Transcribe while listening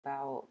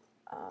about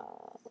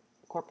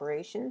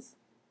corporations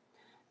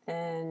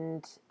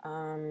and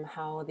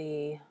how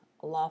the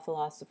law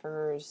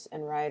philosophers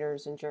and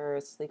writers and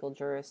jurists, legal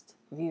jurists,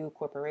 view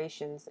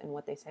corporations and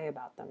what they say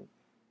about them.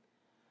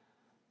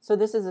 So,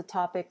 this is a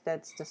topic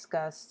that's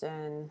discussed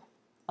in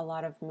a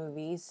lot of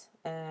movies,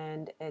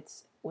 and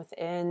it's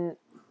within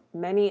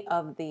many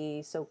of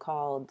the so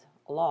called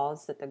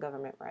laws that the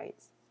government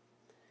writes.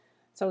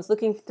 So, I was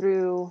looking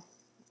through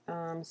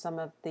some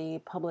of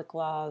the public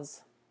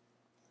laws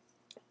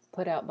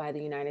put out by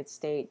the United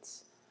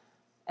States,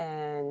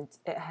 and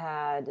it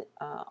had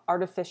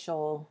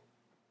artificial,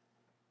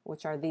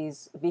 which are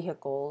these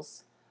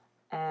vehicles,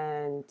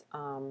 and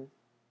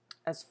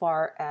as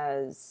far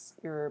as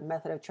your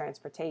method of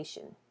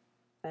transportation.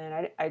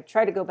 And I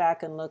tried to go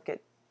back and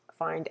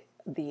find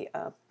the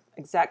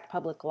exact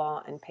public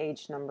law and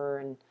page number,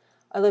 and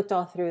I looked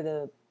all through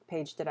the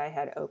page that I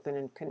had open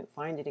and couldn't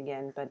find it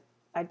again, but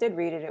I did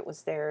read it. It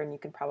was there, and you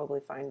can probably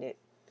find it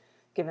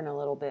given a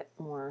little bit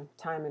more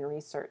time and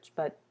research.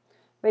 But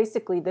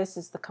basically, this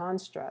is the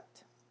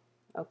construct,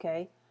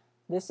 okay?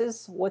 This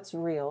is what's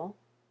real,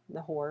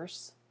 the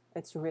horse.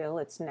 It's real,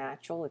 it's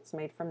natural, it's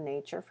made from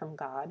nature, from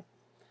God.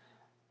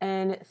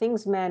 And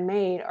things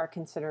man-made are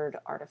considered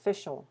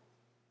artificial.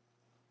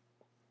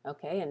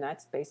 Okay, and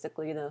that's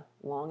basically the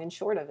long and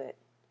short of it.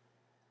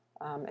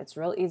 It's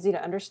real easy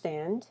to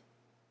understand.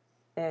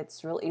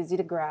 It's real easy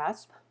to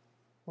grasp.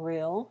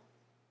 Real.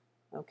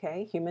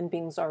 Okay, human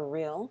beings are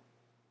real.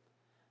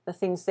 The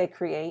things they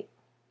create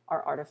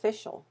are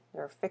artificial.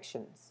 They're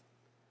fictions.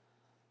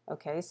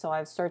 Okay, so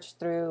I've searched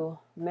through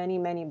many,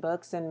 many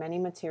books and many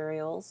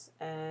materials,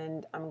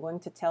 and I'm going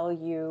to tell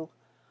you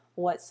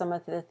what some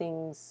of the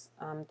things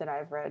that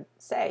I've read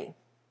say.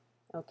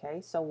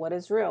 Okay, so what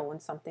is real? When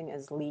something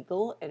is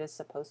legal, it is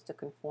supposed to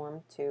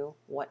conform to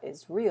what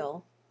is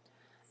real.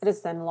 It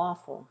is then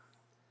lawful.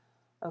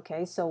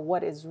 Okay, so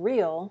what is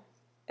real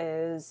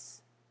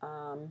is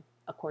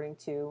according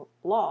to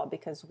law,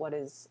 because what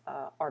is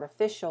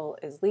artificial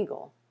is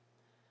legal.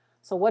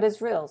 So what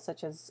is real,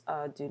 such as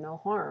do no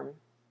harm?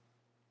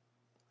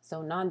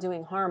 So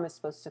non-doing harm is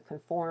supposed to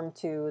conform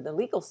to the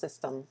legal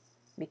system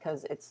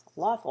because it's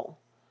lawful.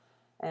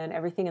 And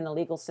everything in the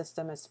legal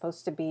system is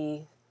supposed to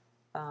be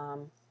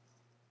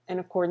in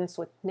accordance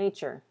with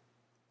nature.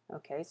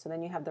 Okay, so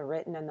then you have the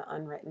written and the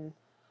unwritten.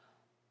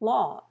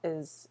 Law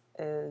is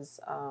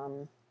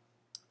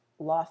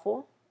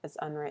lawful, it's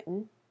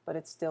unwritten, but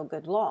it's still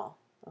good law.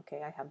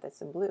 Okay, I have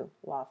this in blue.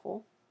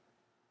 Lawful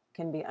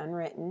can be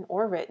unwritten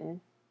or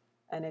written,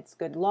 and it's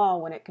good law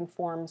when it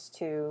conforms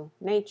to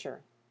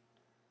nature.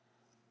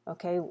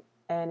 Okay,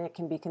 and it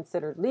can be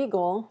considered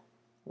legal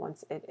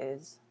once it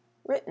is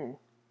written.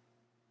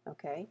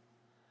 Okay,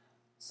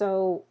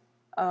 so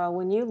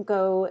when you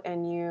go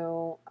and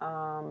you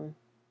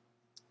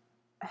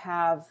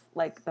have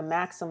like the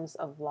maxims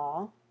of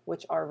law,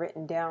 which are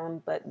written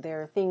down, but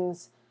they're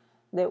things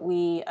that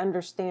we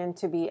understand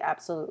to be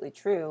absolutely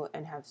true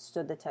and have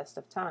stood the test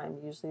of time.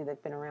 Usually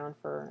they've been around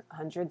for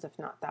hundreds, if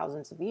not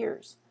thousands of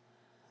years.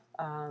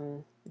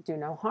 Do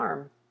no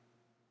harm.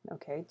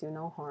 Okay, do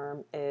no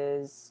harm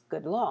is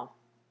good law.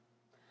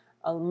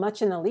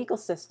 Much in the legal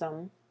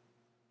system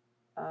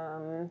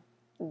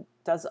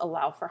does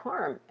allow for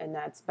harm, and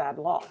that's bad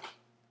law.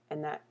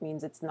 And that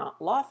means it's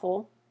not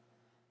lawful,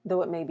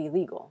 though it may be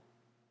legal.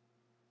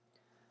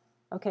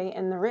 Okay,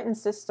 in the written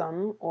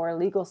system or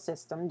legal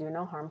system, do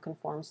no harm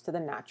conforms to the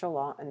natural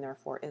law and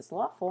therefore is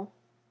lawful.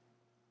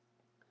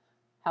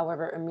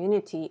 However,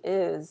 immunity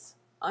is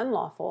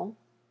unlawful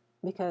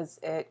because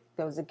it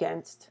goes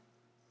against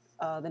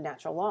the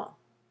natural law.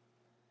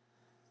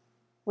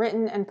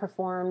 Written and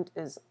performed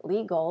is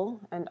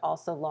legal and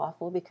also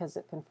lawful because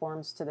it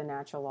conforms to the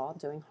natural law.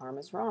 Doing harm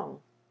is wrong.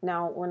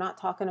 Now, we're not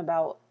talking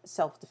about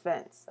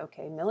self-defense,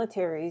 okay?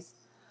 Militaries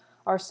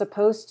are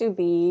supposed to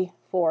be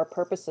for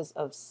purposes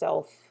of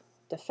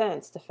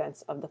self-defense,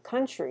 defense of the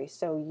country.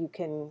 So you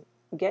can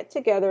get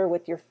together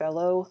with your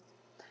fellow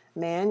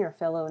man, your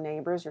fellow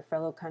neighbors, your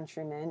fellow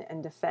countrymen,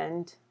 and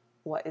defend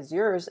what is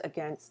yours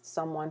against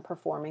someone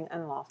performing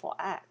unlawful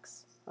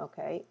acts,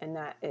 okay? And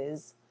that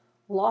is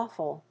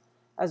lawful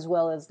as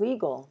well as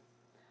legal.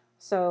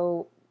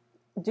 So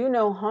do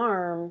no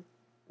harm,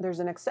 there's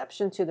an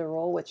exception to the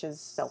rule, which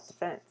is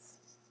self-defense.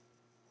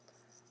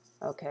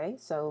 Okay,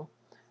 so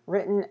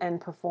written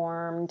and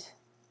performed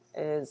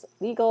is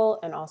legal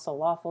and also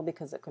lawful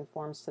because it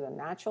conforms to the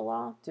natural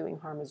law. Doing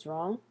harm is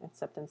wrong,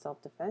 except in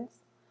self-defense.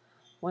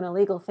 When a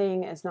legal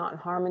thing is not in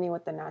harmony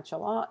with the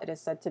natural law, it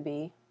is said to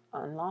be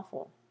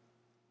unlawful.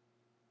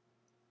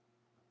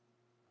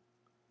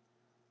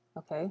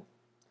 Okay,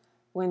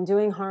 when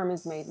doing harm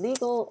is made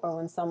legal, or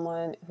when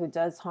someone who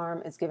does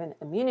harm is given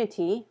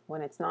immunity,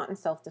 when it's not in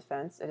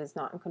self-defense, it is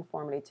not in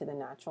conformity to the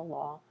natural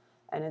law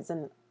and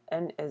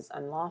is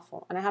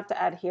unlawful. And I have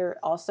to add here,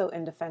 also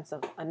in defense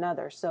of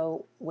another.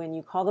 So when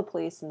you call the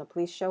police and the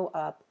police show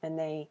up and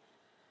they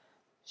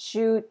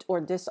shoot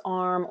or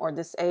disarm or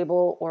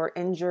disable or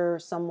injure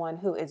someone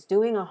who is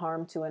doing a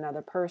harm to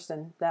another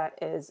person, that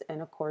is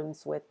in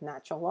accordance with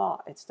natural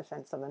law. It's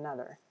defense of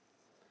another.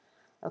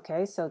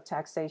 Okay, so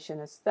taxation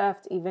is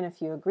theft. Even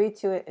if you agree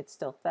to it, it's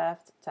still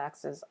theft.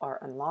 Taxes are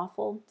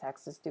unlawful.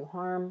 Taxes do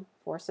harm.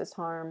 Force is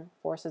harm.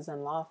 Force is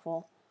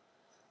unlawful.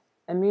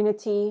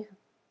 Immunity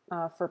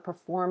for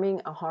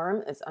performing a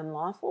harm is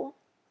unlawful.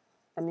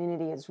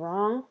 Immunity is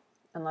wrong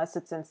unless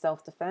it's in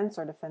self-defense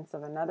or defense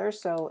of another.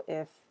 So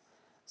if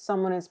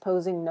someone is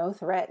posing no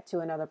threat to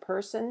another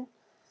person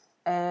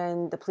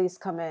and the police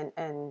come in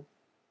and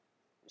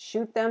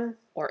shoot them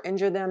or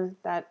injure them,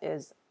 that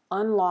is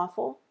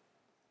unlawful.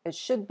 It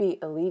should be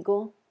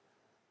illegal.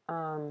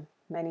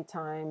 Many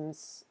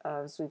times,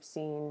 as we've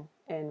seen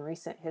in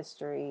recent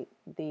history,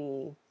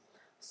 the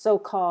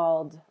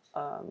so-called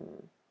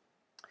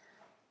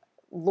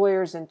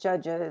lawyers and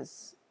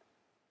judges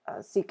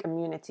seek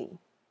immunity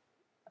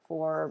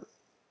for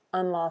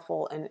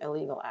unlawful and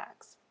illegal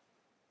acts.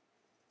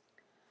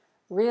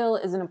 Real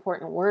is an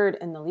important word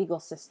in the legal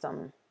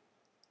system.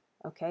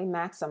 Okay,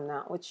 maxim,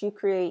 not what you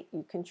create,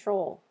 you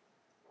control.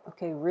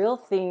 Okay, real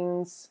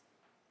things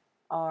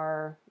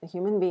are the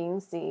human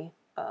beings, the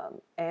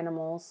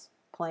animals,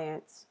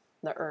 plants,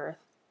 the earth,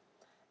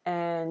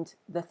 and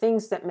the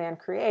things that man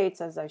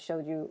creates, as I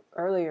showed you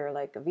earlier,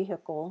 like a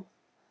vehicle,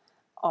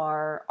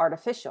 are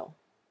artificial.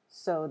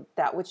 So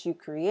that which you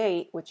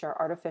create, which are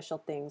artificial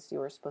things,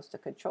 you are supposed to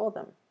control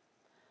them.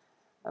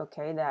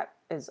 Okay, that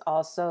is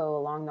also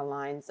along the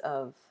lines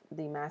of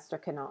the master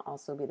cannot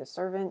also be the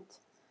servant,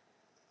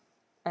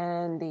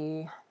 and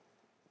the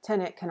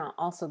tenant cannot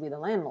also be the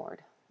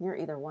landlord. You're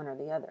either one or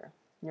the other.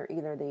 You're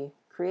either the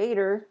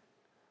creator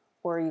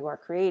or you are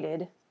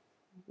created.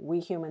 We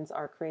humans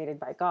are created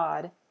by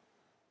God,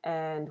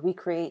 and we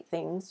create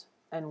things,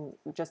 and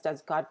just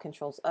as God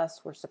controls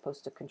us, we're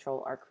supposed to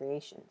control our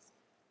creations.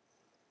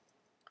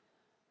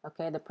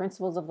 Okay, the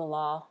principles of the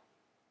law,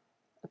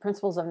 the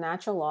principles of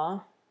natural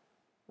law.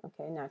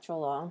 Okay,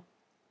 natural law.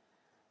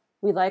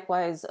 We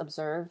likewise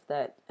observe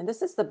that, and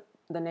this is the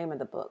name of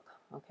the book,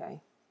 okay,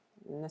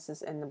 and this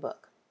is in the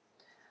book.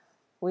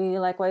 We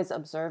likewise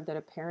observe that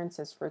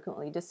appearances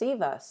frequently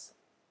deceive us,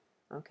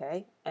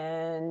 okay,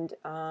 and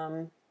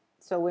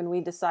so when we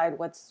decide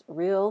what's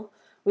real,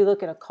 we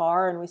look at a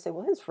car and we say,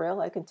 well, it's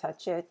real, I can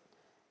touch it,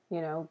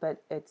 you know,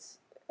 but it's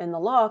in the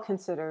law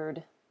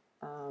considered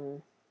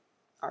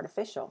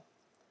artificial.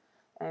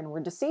 And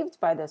we're deceived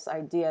by this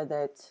idea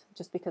that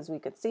just because we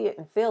could see it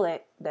and feel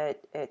it,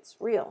 that it's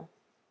real.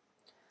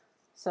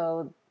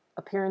 So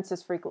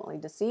appearances frequently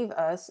deceive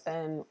us,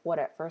 and what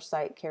at first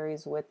sight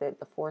carries with it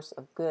the force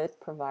of good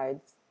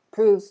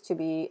proves to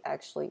be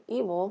actually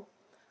evil,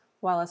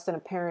 whilst an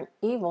apparent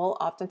evil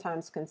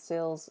oftentimes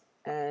conceals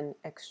an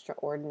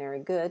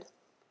extraordinary good.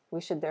 We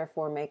should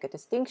therefore make a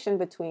distinction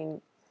between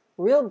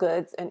real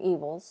goods and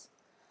evils,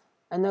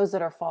 and those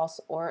that are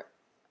false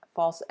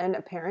and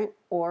apparent,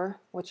 or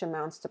which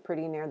amounts to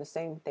pretty near the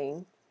same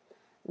thing.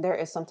 There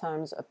is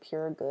sometimes a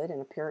pure good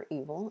and a pure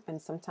evil,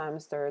 and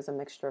sometimes there is a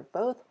mixture of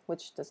both,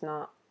 which does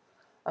not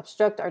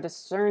obstruct our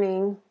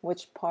discerning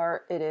which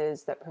part it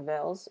is that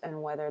prevails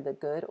and whether the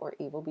good or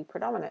evil be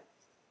predominant.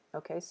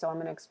 Okay, so I'm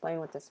going to explain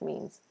what this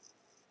means.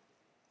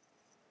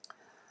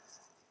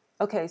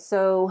 Okay,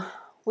 so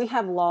we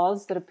have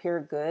laws that appear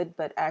good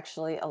but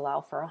actually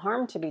allow for a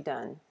harm to be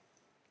done.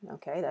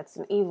 Okay, that's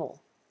an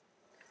evil.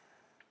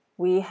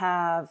 We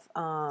have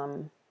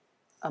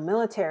a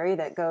military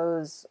that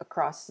goes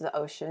across the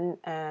ocean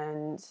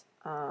and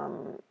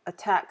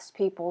attacks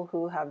people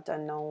who have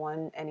done no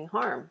one any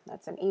harm.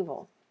 That's an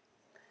evil.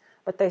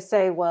 But they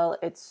say, well,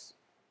 it's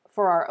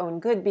for our own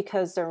good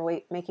because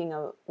they're making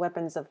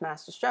weapons of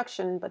mass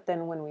destruction. But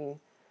then when we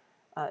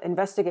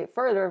investigate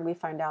further, we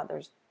find out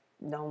there's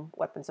no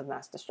weapons of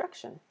mass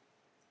destruction.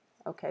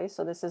 Okay,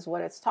 so this is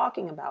what it's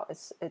talking about.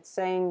 It's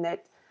saying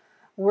that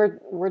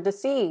we're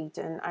deceived,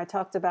 and I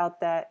talked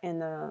about that in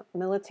the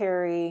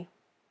military,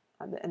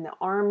 in the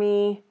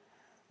Army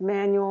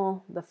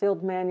manual, the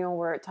field manual,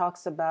 where it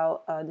talks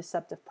about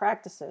deceptive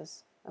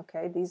practices.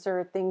 Okay, these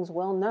are things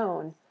well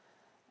known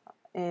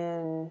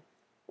in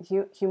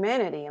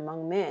humanity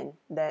among men,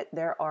 that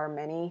there are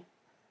many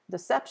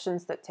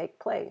deceptions that take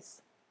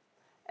place,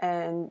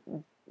 and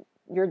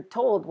you're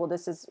told, well,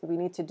 we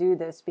need to do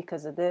this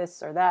because of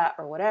this or that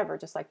or whatever.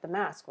 Just like the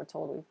mask, we're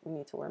told we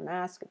need to wear a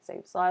mask, it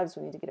saves lives.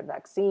 We need to get a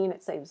vaccine,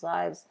 it saves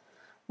lives.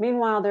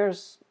 Meanwhile,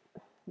 there's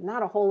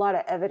not a whole lot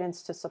of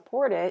evidence to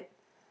support it,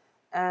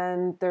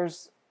 and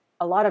there's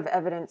a lot of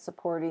evidence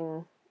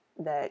supporting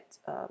that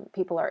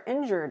people are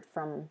injured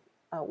from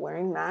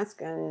wearing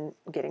masks and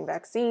getting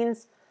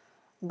vaccines.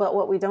 But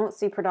what we don't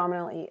see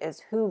predominantly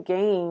is who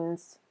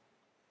gains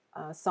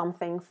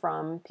something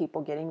from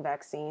people getting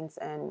vaccines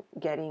and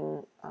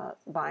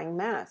buying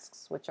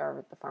masks, which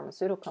are the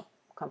pharmaceutical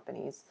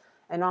companies,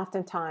 and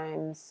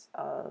oftentimes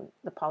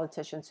the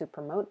politicians who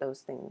promote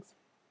those things.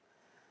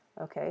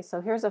 Okay,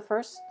 so here's a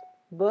first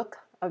book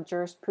of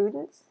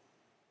jurisprudence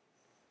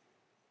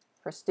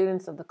for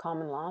students of the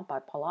common law by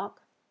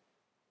Pollock.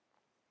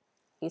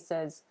 He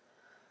says,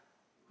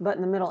 but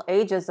in the Middle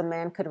Ages, a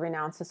man could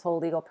renounce his whole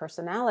legal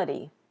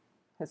personality,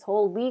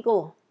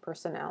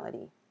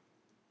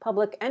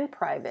 public and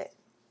private,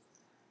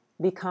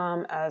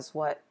 become as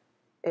what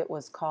it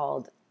was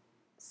called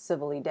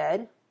civilly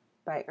dead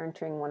by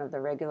entering one of the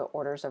regular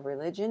orders of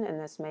religion, and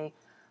this may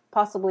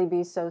possibly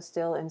be so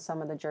still in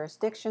some of the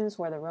jurisdictions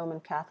where the Roman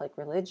Catholic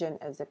religion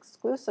is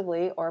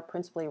exclusively or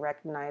principally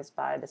recognized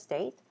by the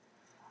state,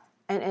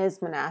 and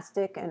is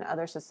monastic, and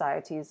other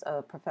societies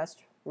of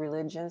professed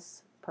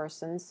religious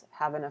persons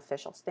have an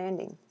official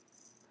standing.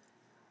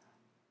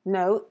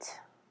 Note,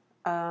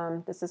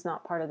 this is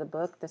not part of the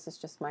book, this is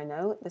just my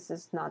note. This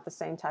is not the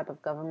same type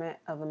of government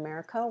of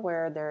America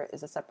where there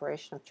is a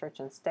separation of church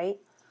and state.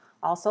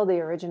 Also, the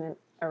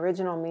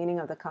original meaning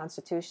of the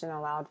Constitution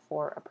allowed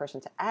for a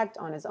person to act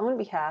on his own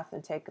behalf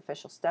and take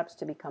official steps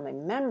to become a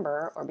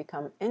member or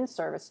become in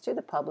service to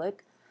the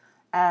public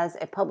as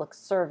a public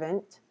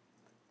servant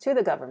to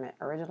the government,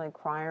 originally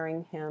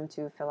requiring him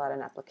to fill out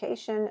an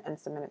application and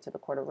submit it to the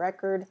court of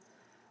record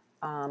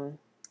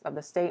of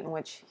the state in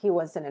which he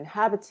was an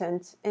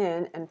inhabitant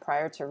in, and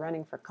prior to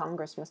running for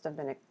Congress must have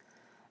been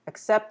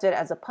accepted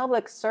as a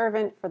public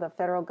servant for the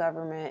federal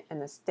government in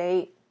the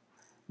state,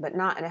 but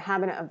not an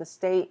inhabitant of the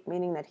state,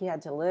 meaning that he had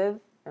to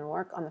live and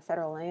work on the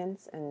federal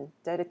lands in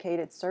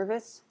dedicated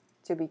service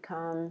to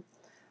become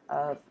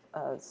a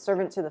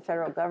servant to the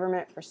federal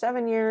government for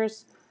 7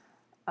 years,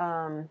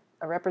 a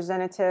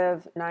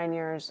representative, 9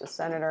 years, a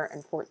senator,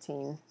 and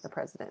 14, the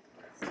president.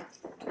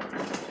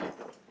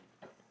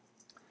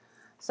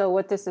 So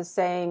what this is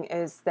saying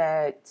is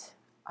that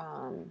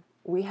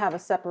we have a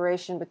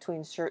separation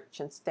between church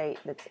and state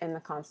that's in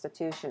the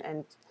Constitution,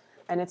 and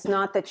it's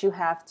not that you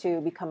have to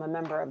become a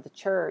member of the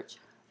church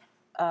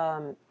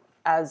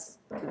as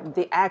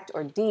the act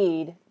or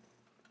deed.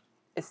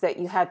 It's that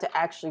you had to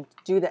actually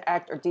do the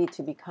act or deed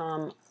to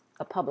become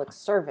a public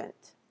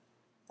servant.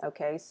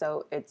 Okay,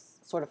 so it's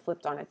sort of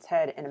flipped on its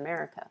head in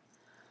America.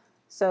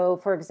 So,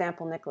 for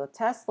example, Nikola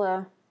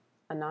Tesla,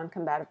 a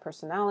non-combative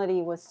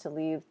personality, was to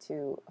leave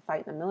to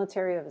fight in the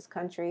military of his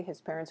country.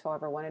 His parents,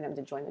 however, wanted him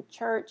to join the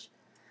church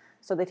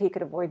so that he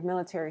could avoid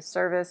military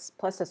service.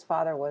 Plus, his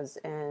father was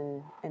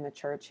in the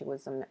church. He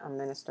was a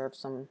minister of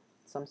some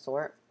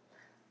sort.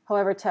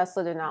 However,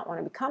 Tesla did not want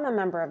to become a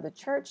member of the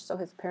church, so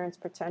his parents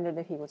pretended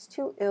that he was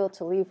too ill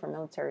to leave for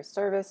military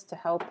service to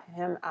help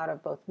him out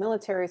of both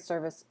military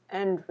service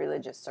and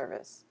religious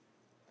service.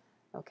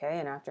 Okay,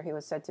 and after he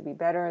was said to be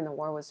better and the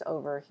war was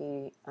over,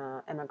 he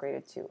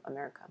emigrated to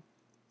America.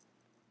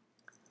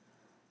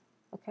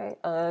 Okay,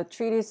 a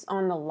treatise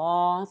on the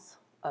laws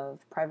of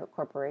private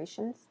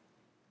corporations.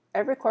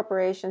 Every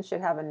corporation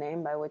should have a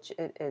name by which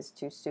it is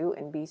to sue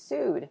and be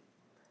sued.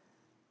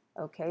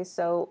 Okay,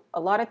 so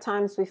a lot of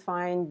times we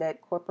find that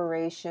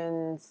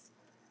corporations,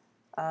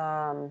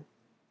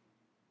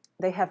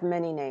 they have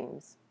many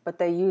names, but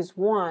they use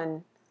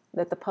one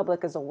that the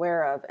public is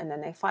aware of, and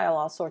then they file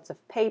all sorts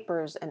of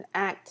papers and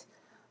act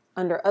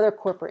under other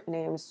corporate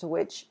names to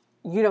which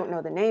you don't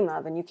know the name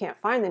of, and you can't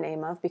find the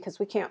name of because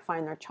we can't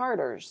find their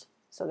charters.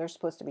 So they're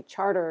supposed to be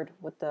chartered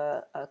with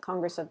the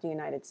Congress of the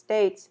United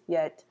States,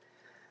 yet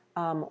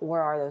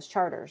where are those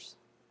charters?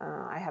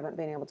 I haven't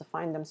been able to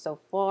find them so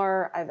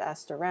far. I've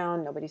asked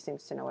around. Nobody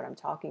seems to know what I'm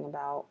talking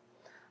about.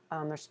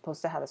 They're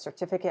supposed to have a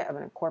certificate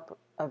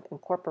of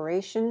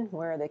incorporation.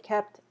 Where are they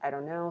kept? I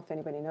don't know. If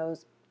anybody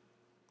knows,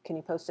 can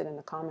you post it in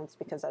the comments,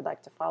 because I'd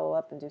like to follow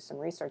up and do some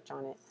research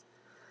on it.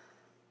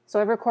 So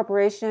every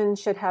corporation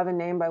should have a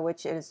name by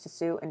which it is to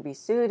sue and be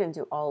sued and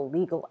do all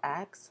legal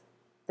acts.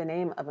 The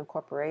name of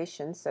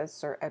incorporation, says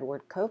Sir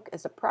Edward Coke,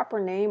 is a proper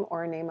name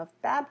or a name of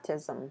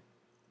baptism.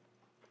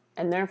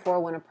 And therefore,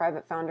 when a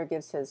private founder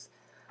gives his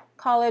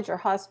college or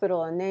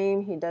hospital a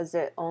name, he does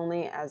it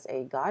only as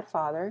a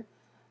godfather.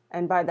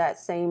 And by that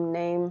same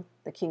name,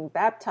 the king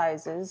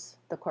baptizes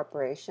the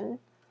corporation.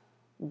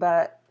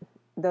 But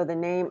though the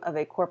name of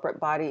a corporate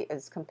body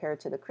is compared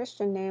to the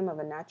Christian name of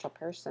a natural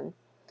person,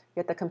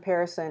 yet the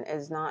comparison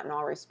is not in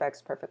all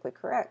respects perfectly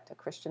correct. A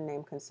Christian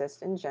name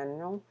consists in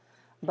general,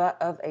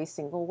 but of a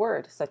single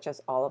word, such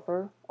as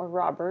Oliver or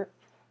Robert,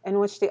 in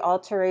which the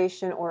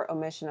alteration or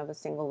omission of a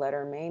single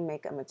letter may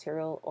make a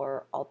material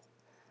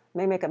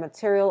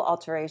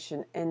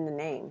alteration in the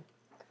name.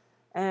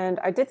 And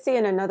I did see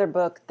in another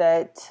book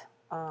that,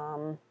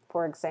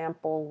 for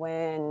example,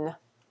 when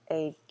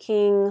a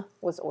king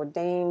was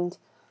ordained,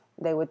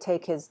 they would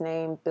take his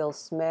name, Bill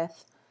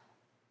Smith,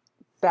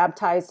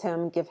 baptize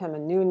him, give him a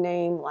new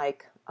name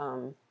like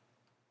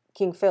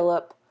King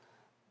Philip,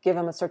 give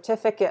him a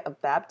certificate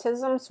of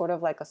baptism, sort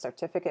of like a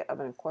certificate of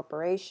an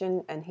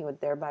incorporation, and he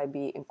would thereby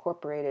be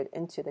incorporated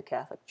into the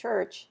Catholic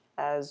Church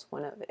as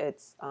one of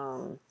its,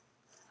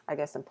 I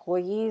guess,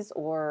 employees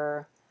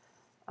or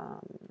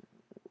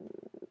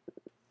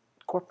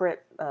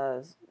corporate,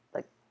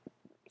 like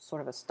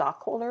sort of a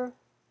stockholder,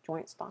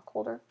 joint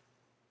stockholder.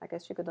 I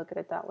guess you could look at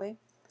it that way.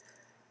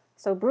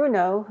 So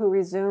Bruno, who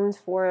resumed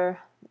for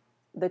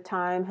the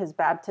time his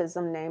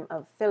baptism name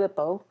of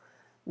Filippo,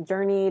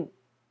 journeyed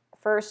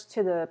first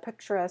to the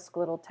picturesque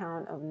little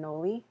town of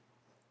Noli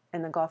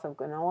in the Gulf of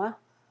Genoa,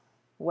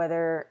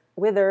 whither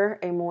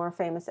a more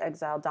famous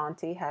exile,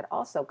 Dante, had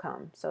also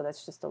come. So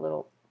that's just a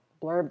little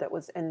blurb that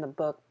was in the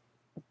book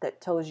that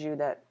tells you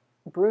that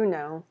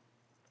Bruno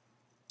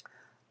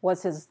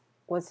was his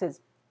was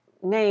his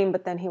name,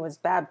 but then he was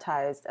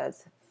baptized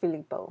as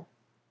Filippo.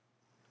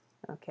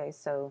 Okay,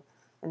 so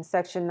in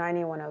section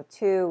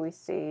 9102, we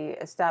see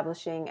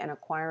establishing and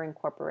acquiring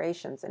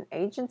corporations. An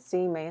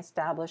agency may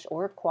establish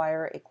or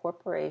acquire a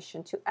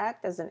corporation to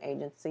act as an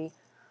agency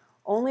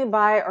only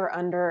by or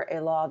under a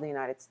law of the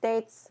United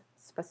States,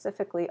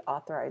 specifically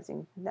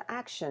authorizing the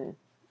action.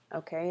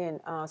 Okay,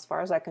 and as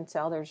far as I can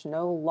tell, there's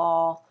no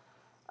law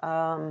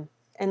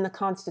in the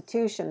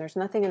Constitution. There's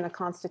nothing in the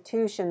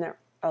Constitution that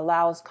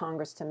allows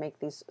Congress to make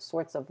these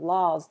sorts of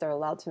laws. They're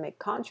allowed to make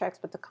contracts,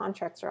 but the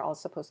contracts are all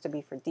supposed to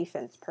be for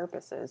defense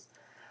purposes,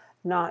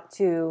 not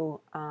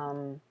to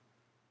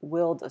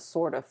wield a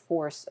sort of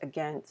force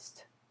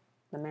against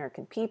the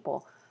American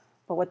people.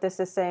 But what this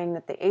is saying,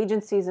 that the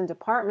agencies and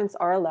departments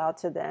are allowed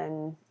to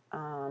then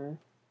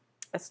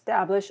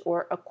establish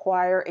or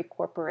acquire a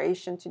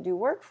corporation to do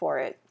work for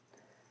it.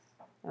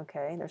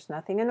 Okay, there's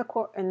nothing in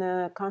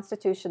the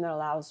Constitution that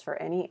allows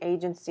for any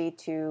agency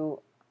to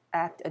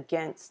act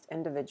against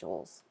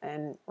individuals.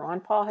 And Ron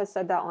Paul has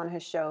said that on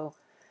his show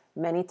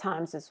many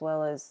times, as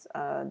well as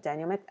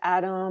Daniel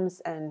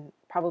McAdams and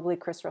probably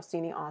Chris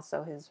Rossini,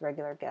 also his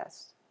regular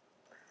guest.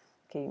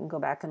 Okay, you can go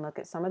back and look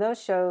at some of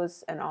those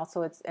shows, and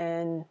also it's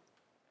in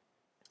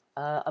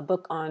a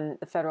book on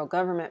the federal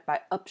government by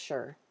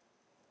Upshur.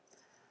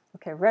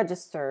 Okay,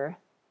 register.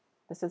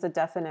 This is a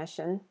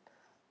definition.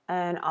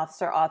 An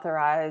officer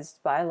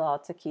authorized by law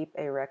to keep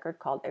a record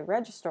called a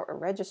register or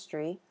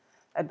registry.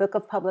 A book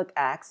of public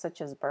acts such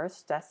as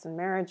births, deaths, and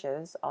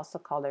marriages, also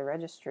called a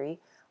registry,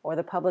 or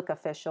the public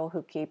official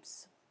who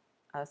keeps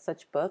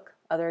such book.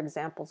 Other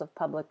examples of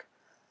public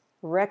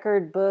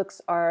record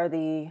books are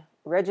the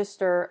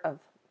Register of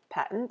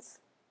Patents.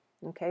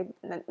 Okay,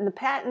 and the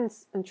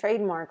patents and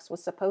trademarks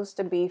was supposed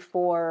to be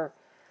for,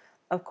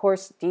 of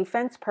course,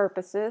 defense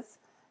purposes.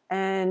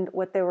 And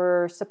what they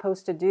were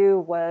supposed to do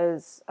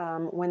was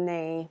when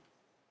they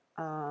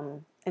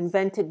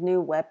invented new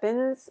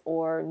weapons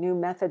or new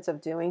methods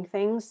of doing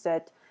things,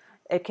 that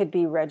it could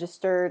be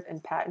registered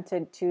and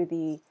patented to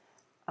the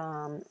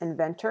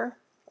inventor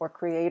or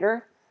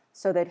creator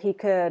so that he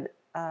could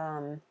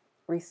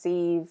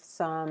receive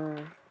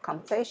some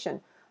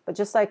compensation. But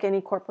just like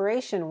any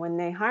corporation, when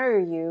they hire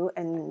you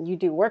and you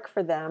do work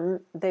for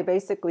them, they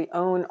basically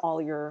own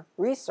all your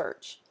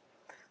research.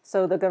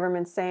 So the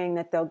government's saying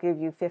that they'll give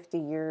you 50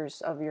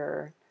 years of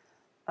your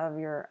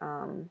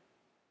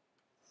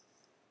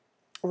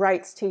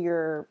rights to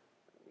your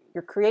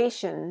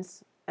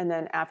creations, and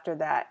then after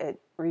that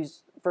it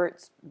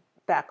reverts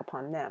back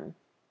upon them.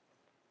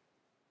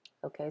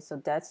 Okay, so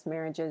deaths,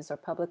 marriages, or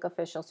public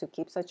officials who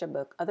keep such a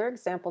book. Other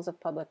examples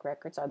of public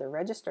records are the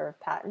Register of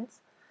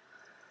Patents,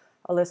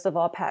 a list of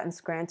all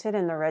patents granted,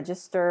 and the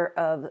Register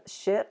of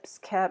Ships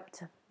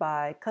kept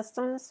by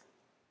Customs.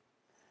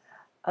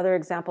 Other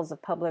examples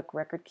of public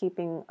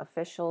record-keeping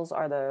officials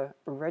are the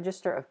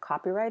Register of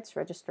Copyrights,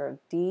 Register of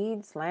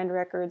Deeds, Land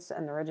Records,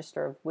 and the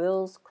Register of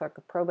Wills, Clerk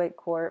of Probate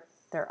Court.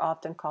 They're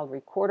often called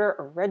Recorder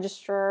or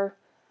Registrar.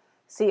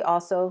 See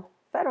also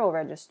Federal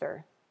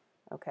Register.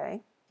 Okay,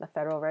 the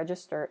Federal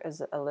Register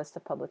is a list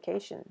of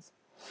publications.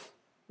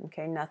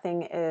 Okay, no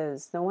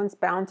one's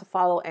bound to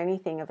follow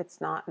anything if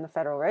it's not in the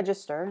Federal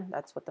Register.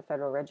 That's what the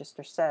Federal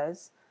Register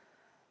says.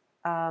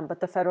 But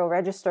the Federal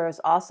Register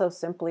is also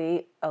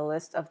simply a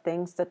list of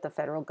things that the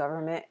federal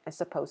government is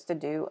supposed to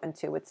do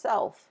unto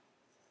itself,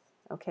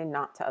 okay,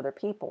 not to other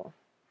people.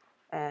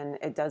 And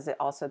it does it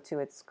also to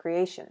its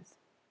creations.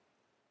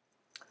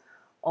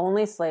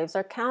 Only slaves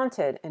are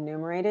counted,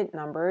 enumerated,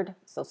 numbered,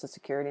 social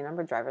security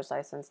number, driver's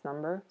license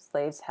number.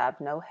 Slaves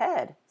have no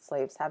head.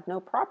 Slaves have no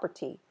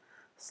property.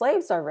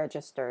 Slaves are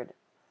registered.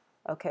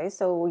 Okay,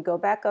 so we go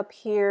back up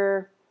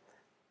here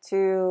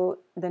to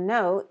the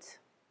note.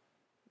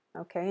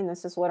 Okay, and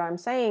this is what I'm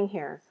saying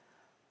here.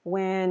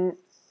 When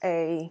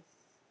a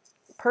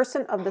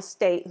person of the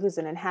state who's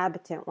an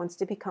inhabitant wants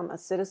to become a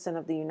citizen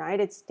of the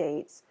United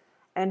States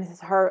and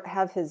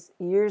have his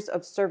years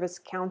of service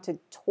counted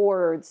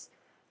towards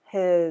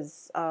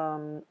his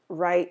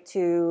right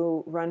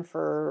to run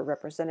for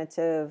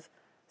representative,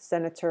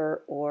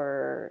 senator,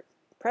 or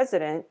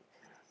president,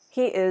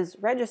 he is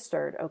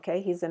registered,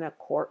 okay? He's in a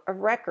court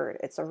of record.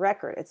 It's a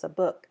record. It's a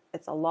book.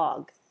 It's a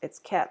log. It's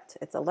kept.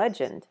 It's a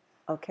legend.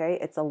 Okay,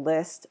 it's a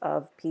list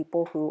of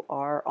people who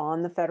are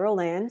on the federal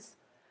lands,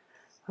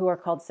 who are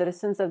called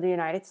citizens of the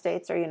United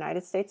States or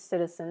United States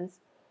citizens,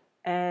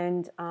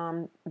 and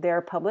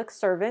they're public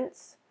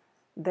servants.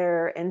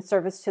 They're in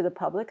service to the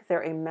public.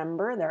 They're a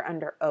member. They're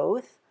under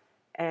oath,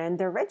 and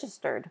they're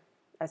registered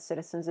as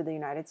citizens of the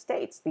United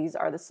States. These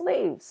are the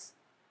slaves,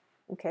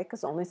 okay,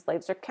 because only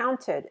slaves are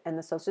counted, and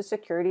the Social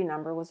Security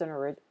number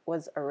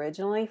was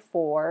originally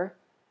for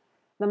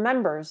the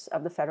members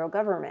of the federal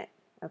government.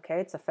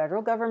 Okay, it's a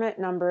federal government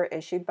number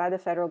issued by the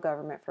federal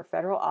government for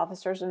federal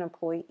officers and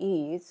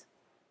employees.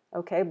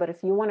 Okay, but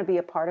if you want to be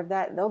a part of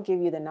that, they'll give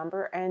you the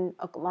number, and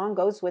along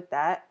goes with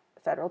that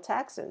federal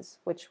taxes,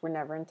 which were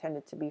never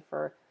intended to be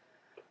for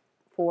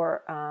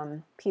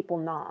people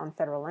not on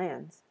federal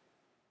lands.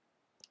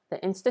 The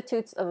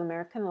Institutes of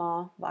American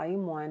Law,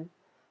 Volume 1,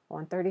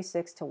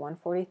 136 to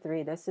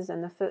 143. This is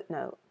in the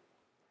footnote.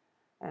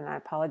 And I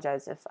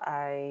apologize if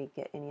I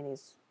get any of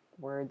these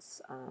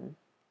words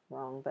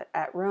wrong. But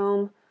at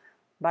Rome,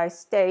 by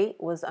state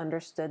was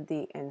understood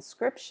the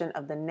inscription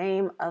of the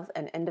name of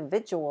an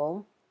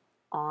individual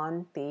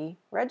on the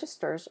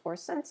registers or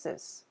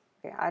census.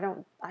 Okay, I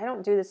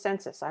don't do the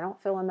census. I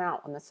don't fill them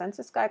out. When the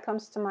census guy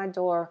comes to my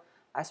door,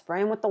 I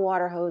spray him with the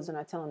water hose and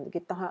I tell him to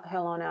get the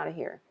hell on out of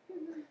here.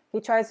 He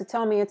tries to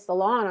tell me it's the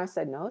law, and I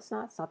said, no, it's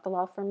not. It's not the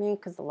law for me,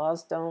 because the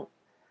laws don't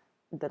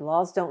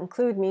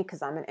include me,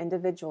 because I'm an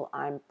individual.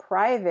 I'm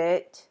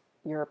private.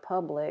 You're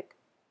public.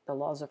 The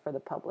laws are for the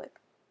public.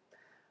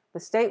 The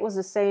state was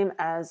the same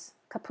as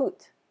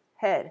caput,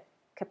 head.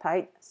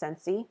 Capite,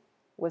 censi,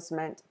 was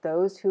meant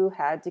those who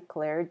had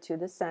declared to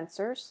the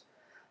censors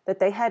that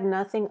they had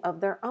nothing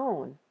of their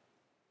own.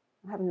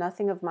 I have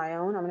nothing of my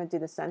own. I'm going to do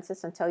the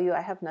census and tell you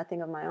I have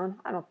nothing of my own.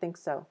 I don't think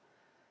so.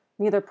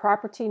 Neither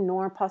property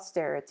nor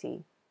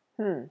posterity.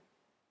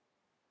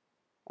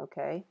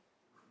 Okay.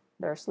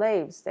 They're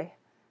slaves. They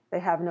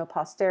have no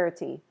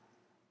posterity.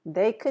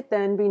 They could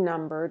then be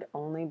numbered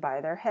only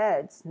by their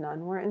heads.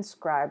 None were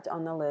inscribed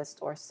on the list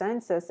or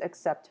census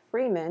except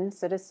freemen,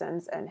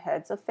 citizens, and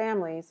heads of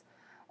families,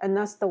 and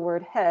thus the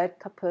word head,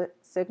 caput,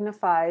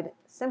 signified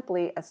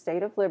simply a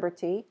state of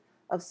liberty,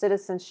 of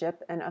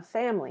citizenship, and of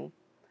family.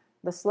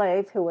 The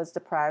slave, who was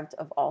deprived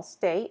of all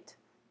state,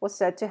 was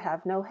said to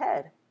have no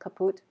head,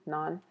 caput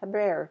non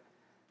haber.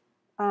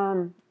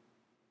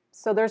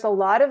 So there's a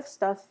lot of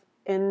stuff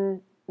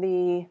in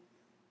the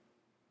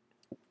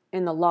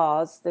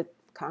laws that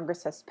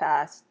Congress has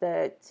passed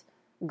that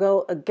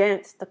go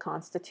against the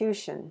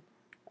Constitution,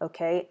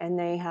 okay? And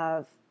they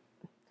have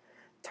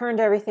turned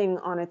everything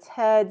on its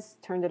heads,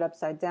 turned it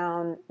upside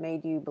down,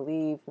 made you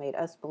believe, made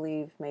us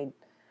believe, made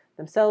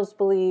themselves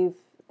believe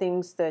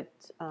things that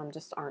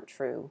just aren't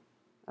true,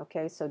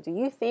 okay? So do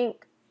you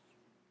think,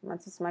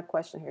 this is my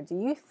question here, do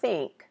you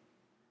think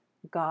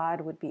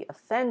God would be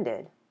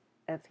offended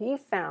if he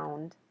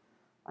found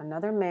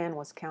another man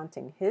was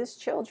counting his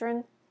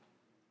children?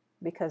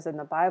 Because in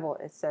the Bible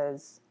it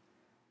says,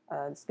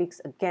 it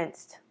speaks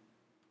against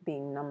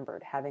being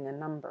numbered, having a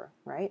number,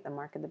 right? The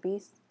mark of the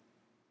beast.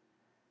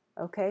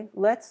 Okay,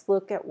 let's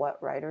look at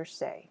what writers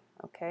say,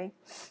 okay?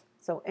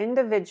 So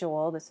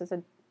individual, this is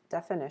a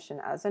definition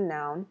as a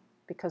noun,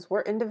 because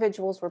we're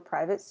individuals, we're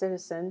private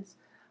citizens.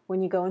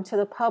 When you go into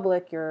the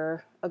public,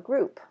 you're a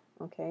group,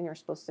 okay? And you're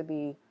supposed to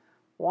be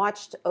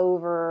watched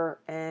over,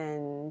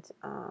 and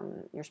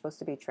you're supposed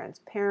to be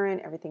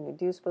transparent. Everything you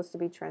do is supposed to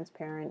be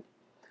transparent.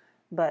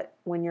 But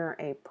when you're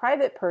a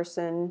private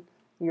person,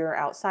 you're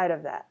outside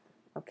of that.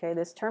 Okay,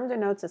 this term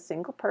denotes a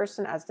single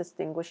person as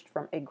distinguished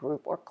from a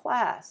group or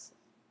class.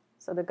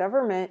 So the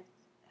government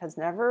has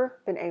never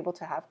been able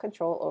to have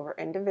control over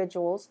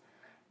individuals.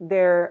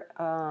 They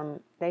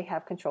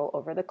have control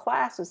over the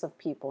classes of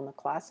people. And the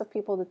class of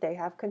people that they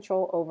have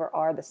control over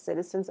are the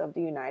citizens of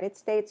the United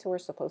States who are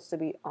supposed to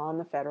be on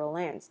the federal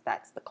lands.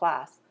 That's the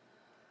class.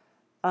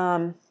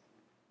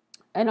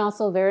 And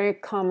also very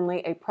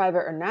commonly, a private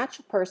or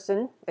natural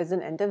person is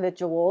an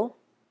individual,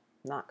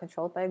 not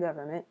controlled by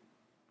government,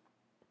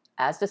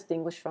 as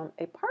distinguished from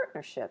a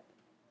partnership,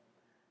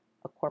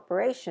 a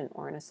corporation,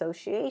 or an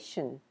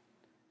association.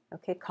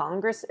 Okay,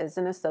 Congress is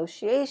an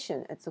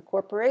association. It's a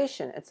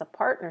corporation. It's a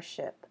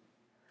partnership.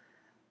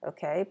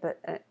 Okay, but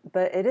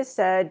it is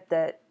said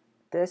that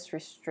this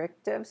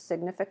restrictive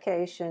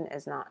signification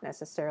is not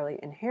necessarily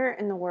inherent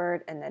in the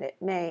word, and that it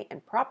may, in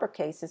proper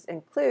cases,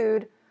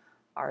 include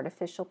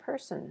artificial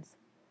persons.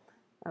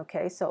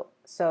 Okay,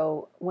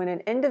 so when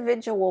an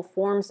individual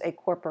forms a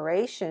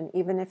corporation,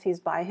 even if he's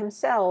by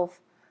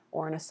himself,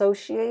 or an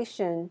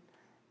association,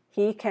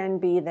 he can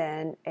be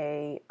then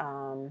a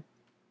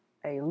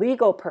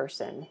legal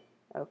person,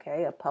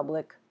 okay, a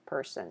public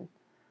person.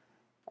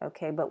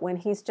 Okay, but when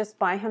he's just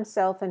by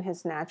himself in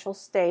his natural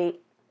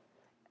state,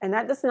 and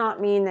that does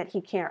not mean that he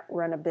can't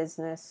run a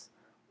business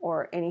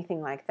or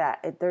anything like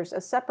that. There's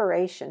a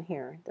separation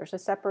here. There's a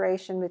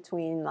separation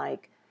between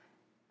like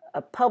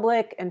a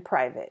public and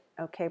private.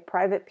 Okay,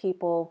 private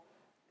people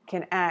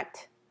can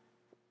act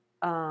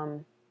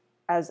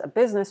as a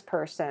business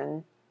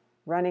person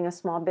running a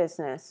small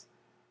business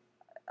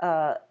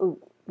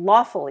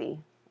lawfully,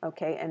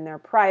 okay, and they're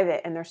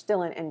private and they're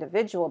still an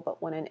individual.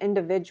 But when an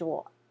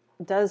individual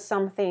does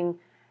something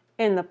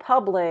in the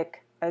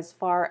public, as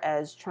far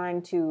as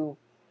trying to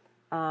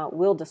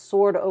wield a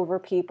sword over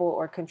people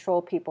or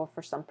control people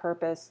for some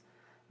purpose,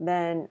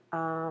 then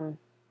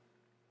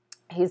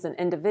he's an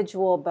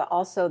individual. But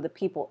also the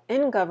people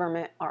in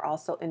government are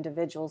also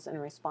individuals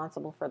and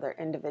responsible for their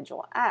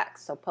individual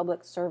acts. So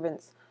public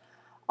servants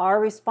are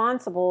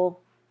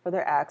responsible for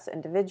their acts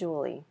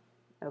individually.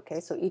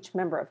 Okay, so each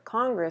member of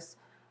Congress,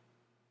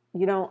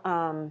 you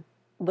don't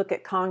look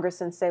at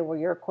Congress and say, well,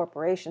 you're a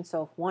corporation,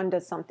 so if one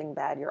does something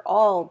bad, you're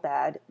all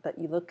bad. But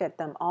you look at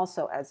them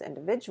also as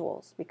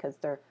individuals, because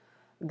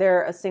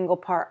they're a single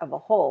part of a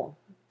whole.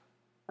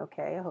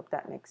 Okay, I hope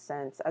that makes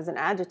sense. As an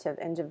adjective,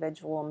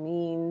 individual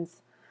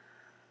means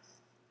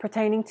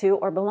pertaining to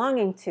or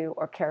belonging to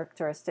or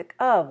characteristic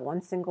of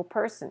one single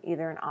person,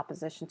 either in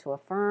opposition to a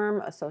firm,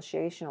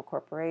 association, or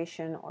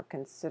corporation, or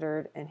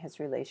considered in his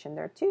relation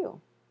thereto.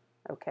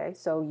 Okay,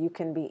 so you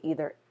can be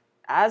either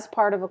as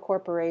part of a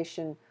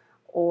corporation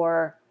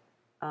or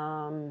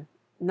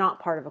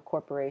not part of a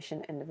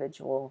corporation.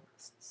 Individual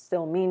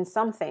still means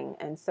something.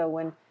 And so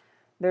when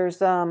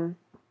there's a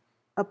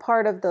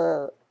part of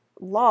the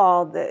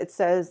law that it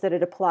says that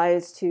it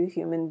applies to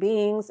human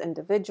beings,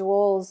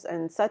 individuals,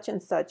 and such,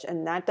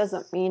 and that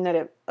doesn't mean that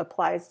it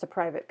applies to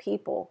private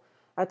people.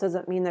 That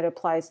doesn't mean that it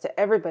applies to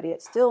everybody.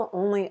 It still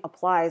only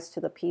applies to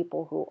the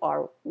people who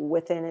are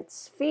within its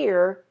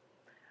sphere,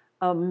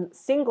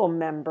 single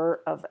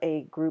member of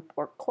a group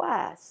or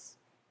class.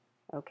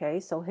 Okay,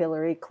 so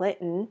Hillary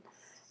Clinton,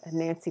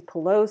 Nancy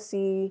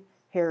Pelosi,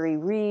 Harry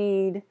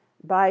Reid,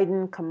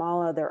 Biden,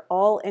 Kamala, they're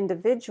all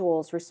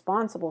individuals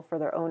responsible for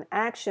their own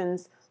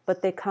actions,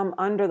 but they come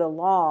under the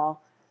law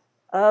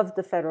of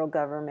the federal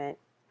government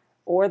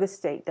or the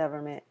state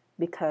government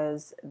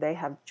because they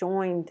have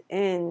joined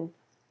in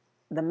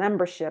the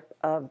membership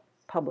of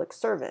public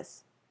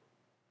service.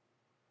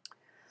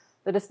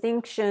 The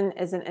distinction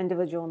is an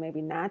individual may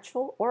be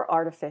natural or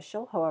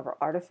artificial. However,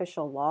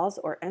 artificial laws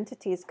or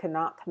entities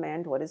cannot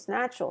command what is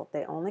natural.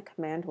 They only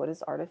command what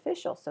is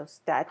artificial. So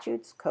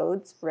statutes,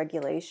 codes,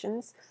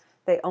 regulations,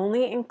 they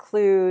only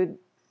include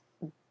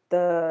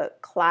the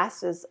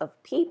classes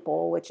of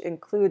people, which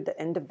include the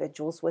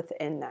individuals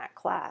within that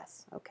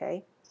class.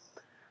 Okay.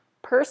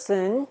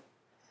 Person,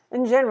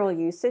 in general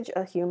usage,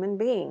 a human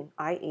being,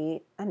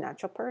 i.e. a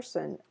natural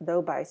person,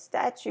 though by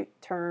statute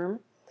term,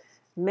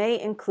 may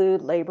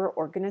include labor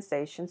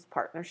organizations,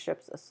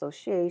 partnerships,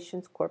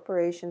 associations,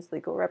 corporations,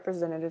 legal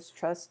representatives,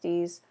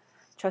 trustees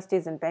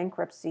in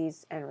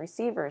bankruptcies, and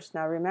receivers.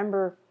 Now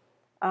remember,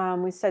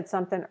 we said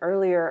something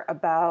earlier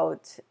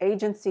about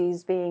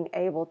agencies being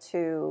able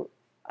to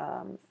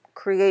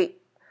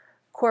create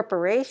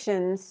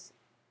corporations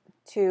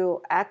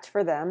to act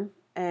for them,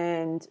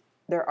 and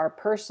there are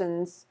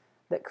persons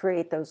that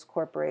create those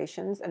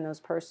corporations, and those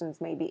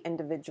persons may be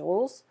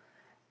individuals,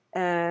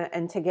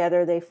 and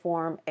together they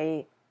form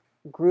a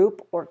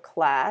group or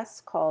class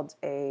called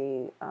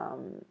a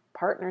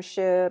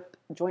partnership,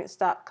 joint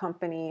stock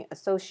company,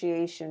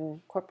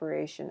 association,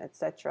 corporation,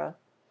 etc.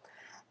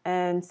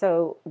 And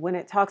so when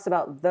it talks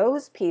about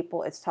those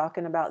people, it's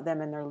talking about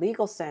them in their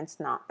legal sense,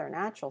 not their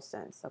natural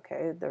sense.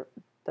 Okay,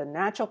 the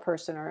natural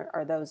person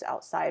are those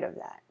outside of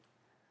that.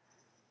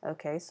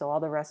 Okay, so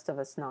all the rest of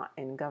us not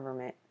in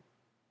government.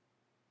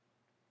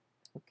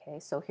 Okay,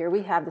 so here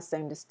we have the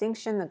same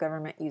distinction. The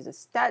government uses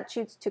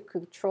statutes to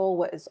control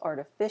what is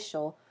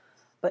artificial,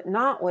 but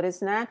not what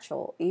is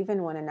natural.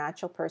 Even when a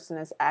natural person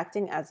is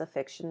acting as a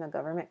fiction, the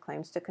government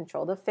claims to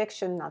control the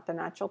fiction, not the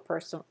natural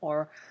person,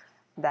 or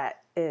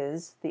that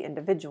is the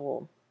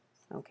individual.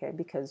 Okay,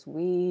 because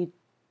we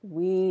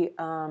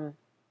don't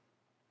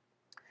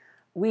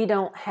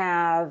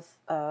have,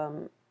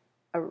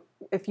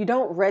 if you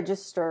don't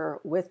register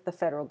with the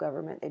federal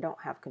government, they don't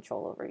have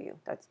control over you.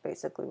 That's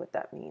basically what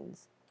that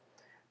means.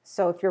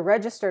 So if you're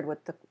registered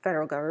with the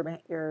federal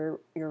government,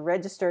 you're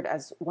registered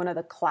as one of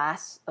the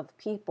class of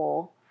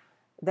people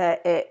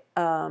that it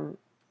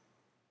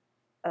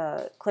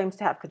claims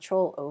to have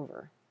control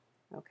over.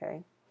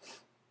 Okay,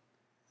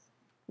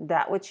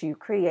 that which you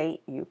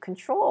create, you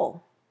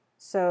control.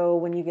 So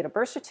when you get a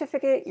birth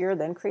certificate, you're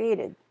then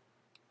created.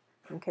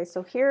 Okay,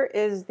 so here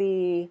is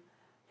the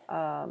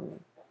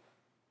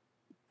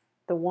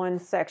one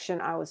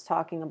section I was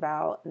talking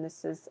about, and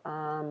this is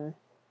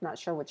not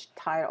sure which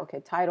title. Okay,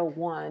 Title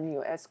 1,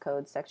 U.S.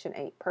 Code, Section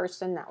 8,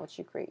 person, that which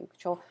you create, you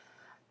control.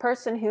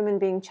 Person, human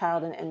being,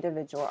 child, and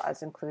individual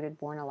as included,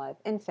 born, alive,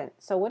 infant.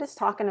 So what it's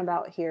talking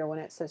about here when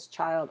it says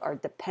child are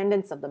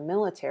dependents of the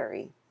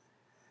military.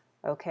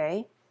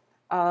 Okay,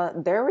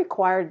 they're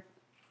required,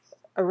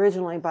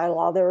 originally by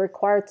law, they're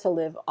required to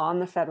live on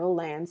the federal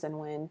lands, and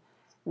when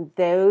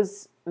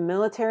those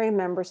military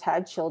members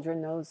had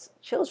children, those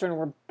children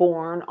were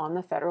born on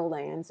the federal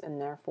lands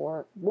and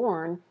therefore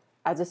born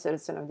as a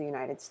citizen of the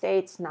United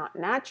States, not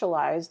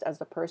naturalized as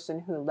the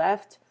person who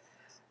left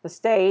the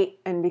state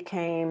and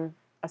became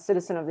a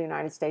citizen of the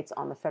United States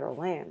on the federal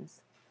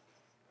lands.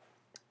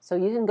 So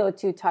you can go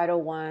to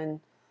Title 1,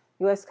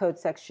 U.S. Code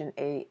Section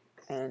 8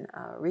 and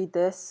read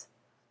this.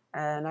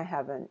 And I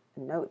have a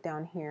note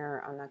down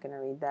here. I'm not going to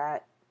read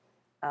that.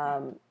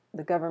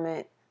 The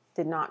government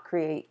did not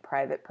create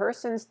private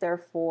persons,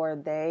 therefore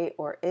they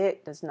or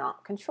it does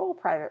not control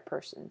private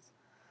persons.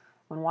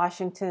 When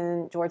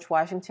George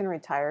Washington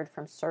retired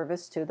from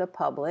service to the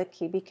public,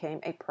 he became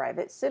a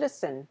private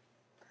citizen.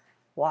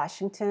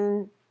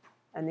 Washington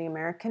and the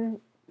American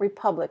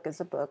Republic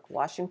is a book.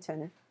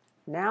 Washington,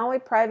 now a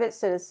private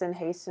citizen,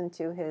 hastened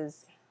to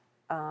his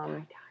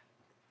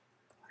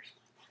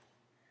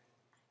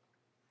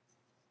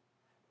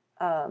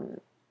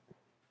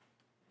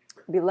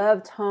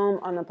beloved home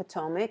on the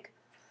Potomac,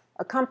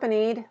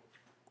 accompanied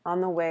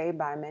on the way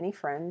by many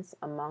friends,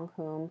 among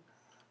whom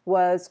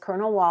was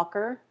Colonel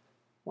Walker,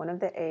 one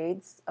of the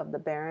aides of the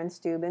Baron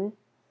Steuben,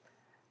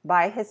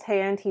 By his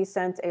hand, he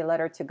sent a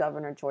letter to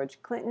Governor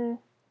George Clinton,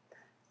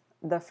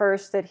 the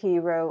first that he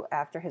wrote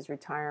after his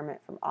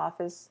retirement from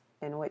office,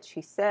 in which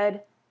he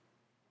said,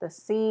 "The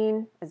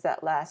scene is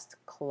at last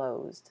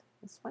closed."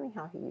 It's funny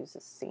how he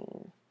uses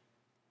scene.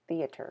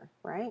 Theater,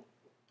 right?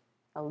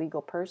 A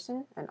legal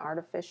person, an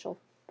artificial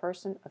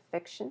person, a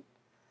fiction.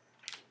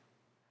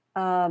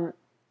 I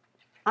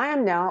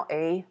am now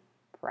a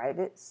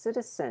private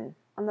citizen.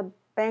 On the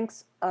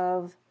banks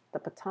of the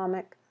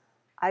Potomac,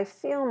 I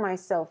feel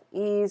myself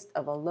eased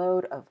of a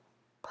load of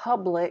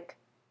public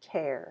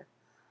care.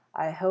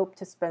 I hope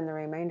to spend the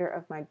remainder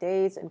of my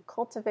days in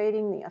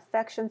cultivating the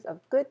affections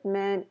of good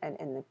men and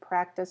in the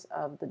practice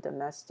of the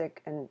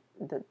domestic, and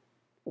the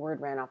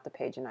word ran off the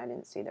page and I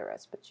didn't see the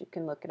rest, but you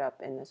can look it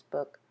up in this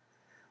book.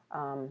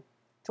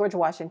 George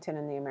Washington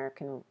and the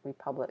American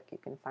Republic. You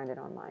can find it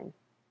online.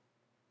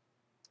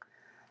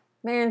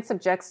 Man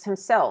subjects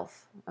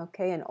himself.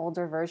 Okay, an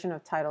older version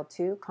of Title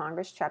II,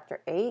 Congress,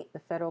 Chapter 8, the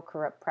Federal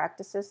Corrupt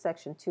Practices,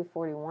 Section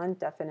 241,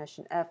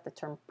 Definition F. The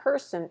term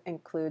person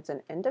includes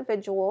an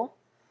individual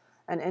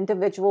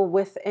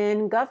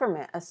within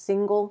government, a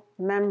single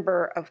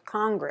member of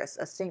Congress,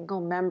 a single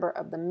member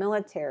of the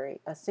military,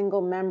 a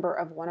single member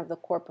of one of the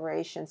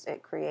corporations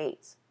it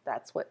creates.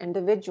 That's what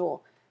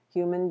individual,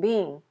 human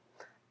being,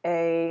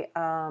 a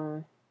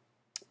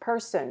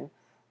person,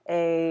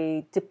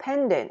 a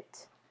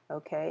dependent,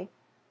 okay?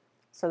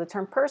 So the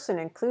term person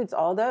includes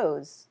all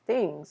those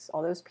things,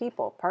 all those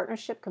people,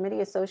 partnership,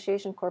 committee,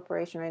 association,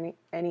 corporation, or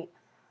any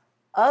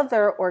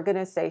other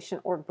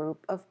organization or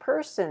group of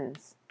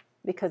persons,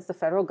 because the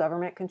federal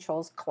government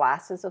controls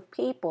classes of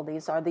people.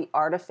 These are the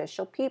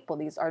artificial people.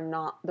 These are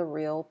not the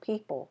real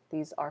people.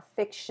 These are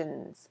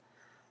fictions,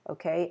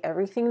 okay?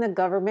 Everything the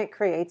government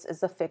creates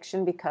is a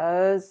fiction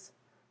because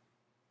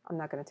I'm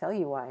not going to tell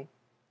you why.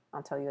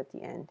 I'll tell you at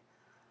the end.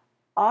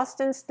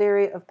 Austin's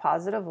Theory of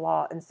Positive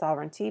Law and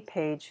Sovereignty,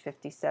 page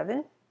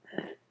 57.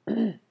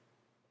 Can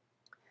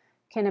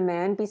a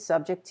man be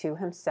subject to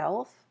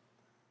himself?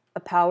 A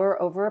power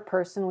over a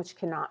person which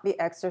cannot be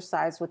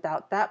exercised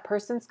without that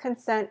person's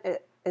consent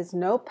is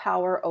no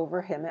power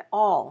over him at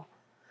all.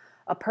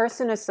 A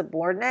person is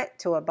subordinate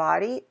to a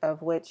body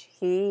of which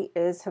he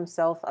is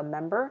himself a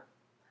member,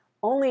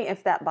 only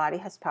if that body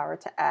has power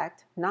to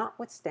act,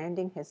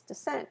 notwithstanding his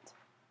dissent.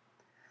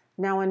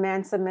 Now, when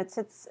man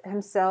submits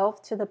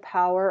himself to the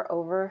power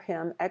over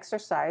him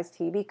exercised,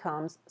 he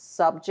becomes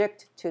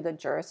subject to the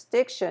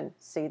jurisdiction.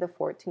 See the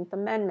 14th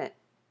Amendment.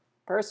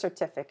 Birth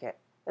certificate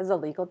is a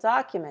legal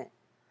document,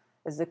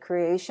 is the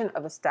creation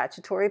of a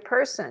statutory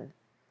person,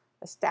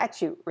 a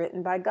statute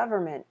written by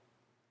government.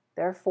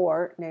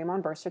 Therefore, name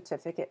on birth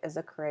certificate is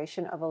a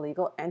creation of a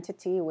legal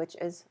entity which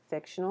is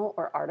fictional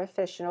or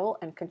artificial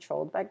and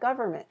controlled by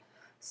government.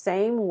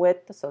 Same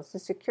with the Social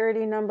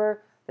Security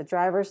number, the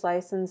driver's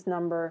license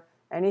number,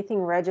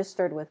 anything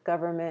registered with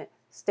government,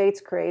 states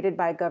created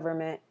by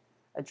government,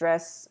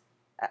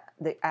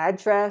 the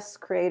address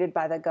created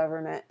by the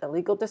government, the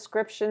legal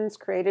descriptions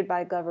created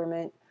by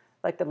government,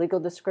 like the legal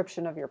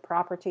description of your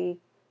property.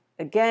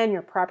 Again,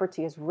 your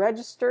property is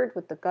registered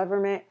with the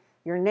government.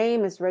 Your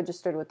name is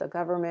registered with the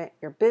government.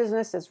 Your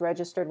business is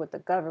registered with the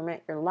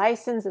government. Your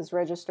license is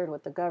registered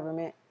with the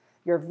government.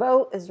 Your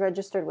vote is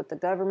registered with the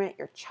government.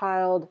 Your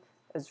child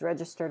is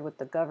registered with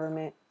the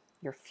government.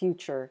 Your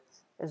future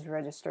is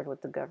registered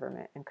with the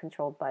government and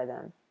controlled by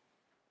them.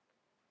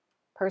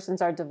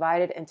 Persons are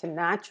divided into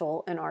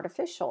natural and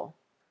artificial.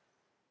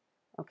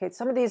 Okay,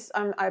 some of these,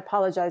 I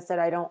apologize that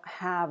I don't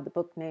have the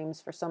book names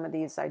for some of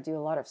these. I do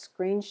a lot of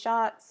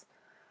screenshots,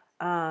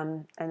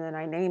 and then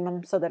I name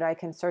them so that I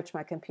can search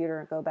my computer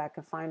and go back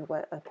and find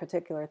what a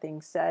particular thing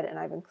said. And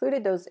I've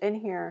included those in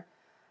here,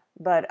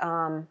 but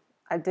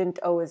I didn't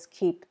always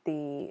keep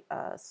the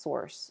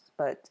source.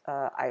 But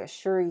I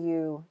assure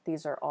you,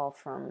 these are all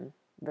from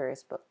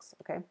various books,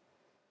 okay?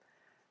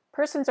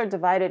 Persons are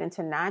divided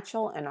into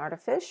natural and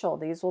artificial.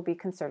 These will be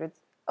considered,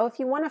 if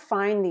you want to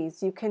find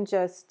these, you can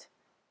just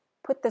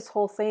put this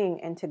whole thing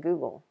into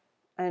Google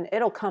and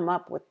it'll come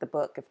up with the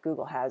book. If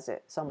Google has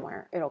it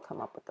somewhere, it'll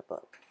come up with the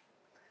book.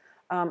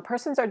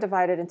 Persons are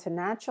divided into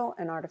natural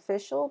and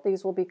artificial.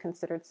 These will be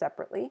considered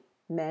separately.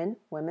 Men,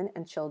 women,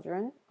 and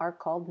children are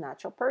called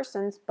natural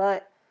persons,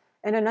 but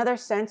in another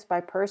sense, by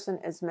person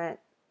is meant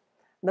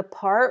the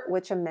part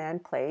which a man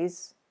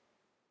plays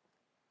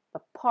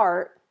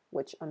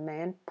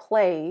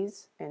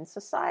in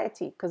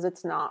society, because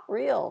it's not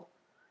real.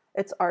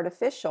 It's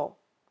artificial.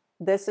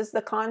 This is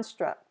the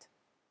construct.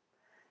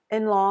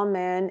 In law,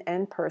 man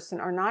and person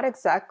are not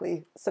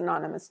exactly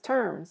synonymous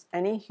terms.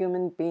 Any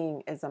human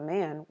being is a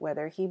man,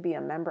 whether he be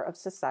a member of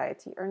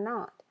society or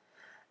not.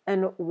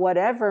 And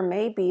whatever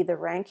may be the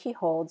rank he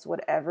holds,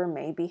 whatever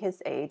may be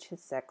his age,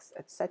 his sex,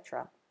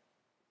 etc.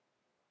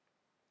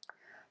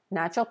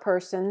 Natural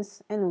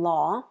persons in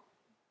law,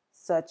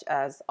 such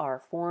as are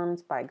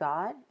formed by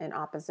God in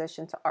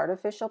opposition to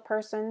artificial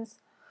persons,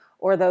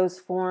 or those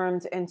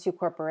formed into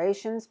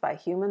corporations by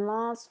human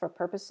laws for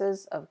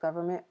purposes of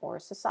government or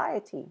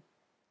society.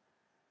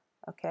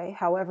 Okay,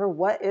 however,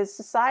 what is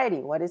society?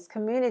 What is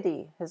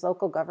community? His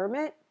local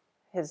government,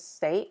 his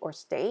state or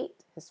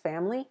state, his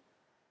family,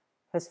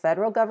 his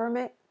federal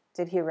government?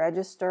 Did he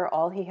register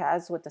all he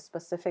has with a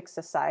specific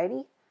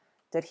society?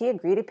 Did he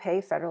agree to pay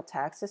federal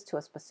taxes to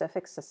a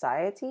specific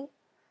society?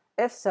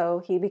 If so,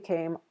 he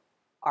became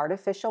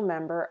artificial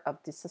member of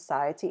the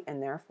society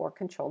and therefore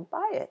controlled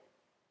by it.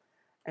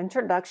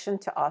 Introduction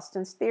to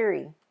Austin's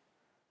theory.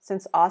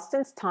 Since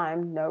Austin's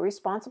time, no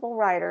responsible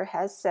writer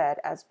has said,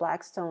 as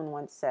Blackstone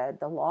once said,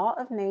 the law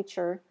of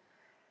nature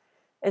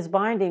is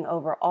binding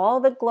over all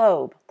the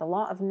globe. The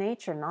law of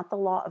nature, not the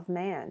law of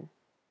man.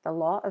 The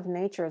law of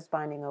nature is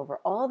binding over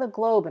all the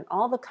globe and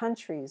all the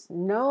countries.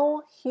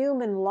 No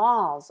human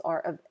laws are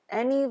of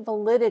any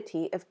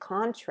validity if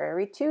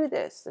contrary to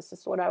this. This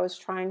is what I was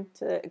trying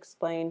to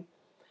explain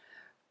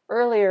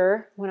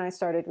earlier when I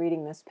started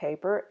reading this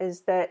paper,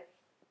 is that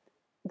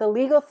the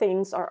legal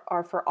things are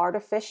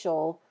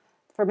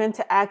for men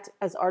to act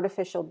as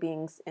artificial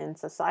beings in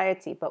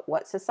society. But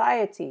what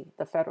society?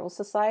 The federal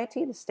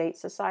society, the state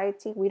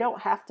society? We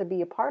don't have to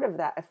be a part of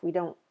that if we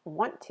don't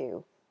want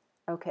to,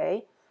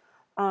 okay?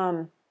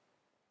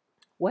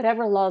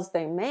 Whatever laws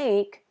they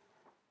make,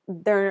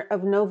 they're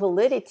of no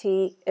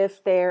validity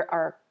if they're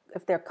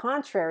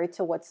contrary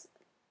to what's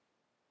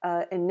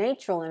in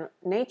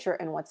nature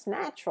and what's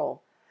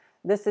natural.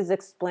 This is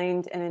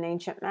explained in an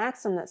ancient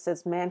maxim that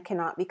says man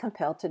cannot be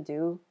compelled to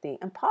do the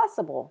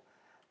impossible.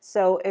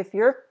 So if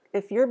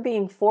you're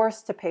being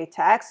forced to pay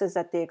taxes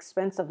at the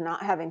expense of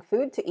not having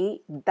food to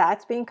eat,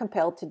 that's being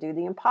compelled to do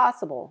the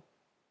impossible.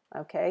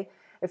 Okay?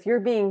 If you're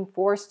being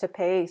forced to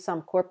pay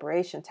some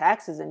corporation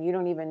taxes and you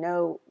don't even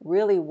know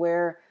really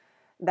where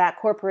that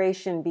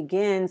corporation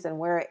begins and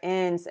where it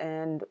ends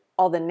and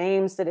all the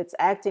names that it's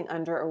acting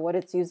under or what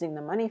it's using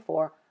the money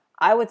for,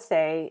 I would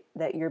say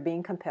that you're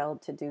being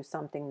compelled to do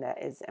something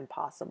that is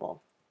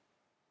impossible.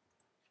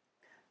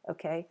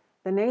 Okay.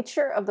 The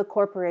Nature of the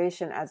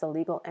Corporation as a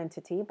Legal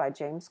Entity by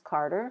James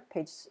Carter.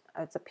 It's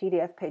a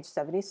PDF, page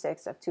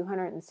 76 of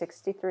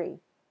 263.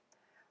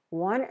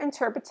 One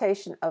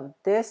interpretation of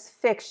this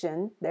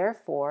fiction,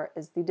 therefore,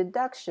 is the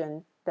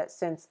deduction that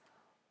since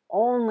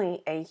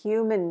only a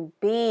human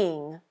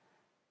being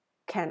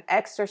can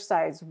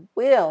exercise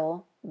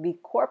will, the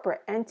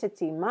corporate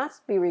entity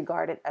must be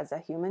regarded as a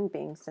human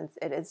being since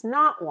it is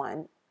not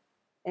one.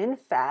 In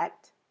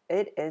fact,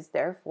 it is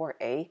therefore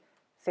a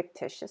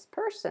fictitious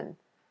person.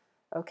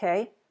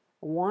 Okay?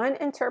 One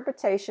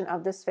interpretation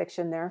of this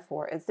fiction,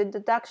 therefore, is the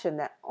deduction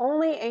that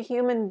only a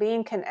human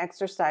being can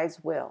exercise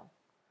will.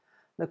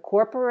 The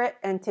corporate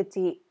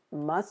entity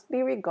must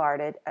be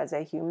regarded as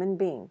a human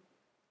being.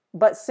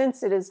 But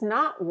since it is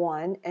not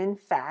one, in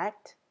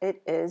fact,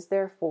 it is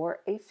therefore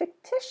a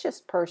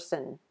fictitious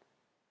person.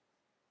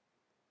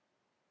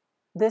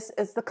 This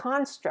is the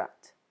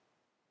construct.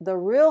 The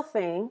real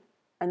thing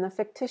and the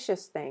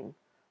fictitious thing.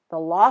 The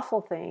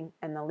lawful thing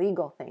and the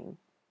legal thing.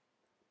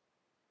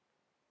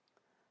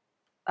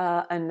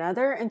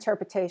 Another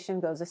interpretation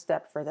goes a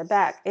step further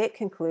back. It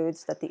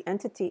concludes that the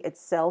entity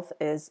itself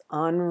is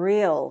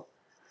unreal.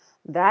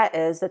 That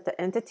is, that the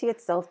entity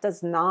itself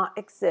does not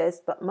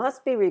exist, but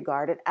must be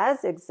regarded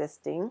as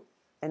existing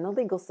in the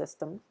legal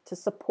system to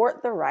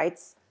support the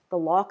rights the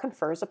law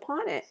confers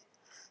upon it.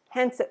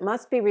 Hence, it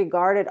must be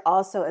regarded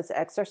also as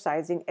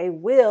exercising a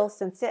will,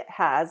 since it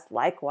has,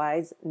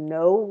 likewise,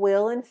 no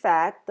will. In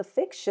fact, the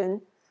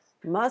fiction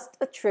must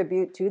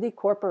attribute to the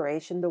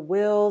corporation the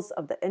wills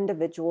of the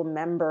individual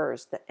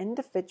members. The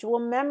individual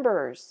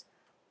members.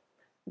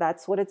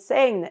 That's what it's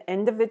saying. The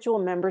individual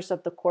members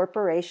of the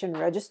corporation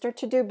registered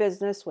to do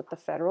business with the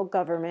federal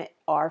government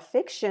are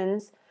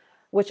fictions,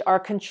 which are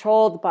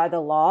controlled by the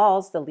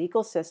laws, the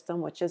legal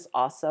system, which is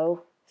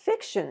also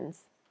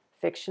fictions.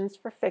 Fictions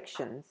for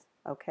fictions.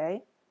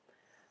 Okay?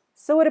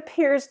 So it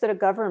appears that a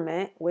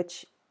government,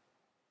 which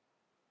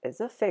is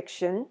a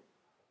fiction,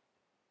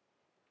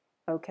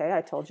 okay,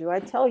 I told you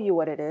I'd tell you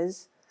what it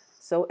is.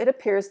 So it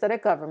appears that a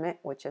government,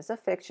 which is a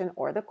fiction,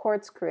 or the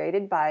courts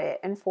created by it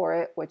and for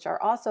it, which are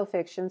also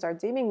fictions, are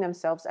deeming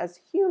themselves as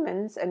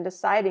humans and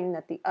deciding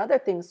that the other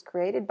things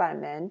created by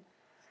men,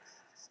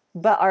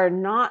 but are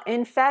not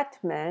in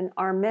fact men,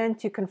 are men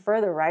to confer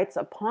the rights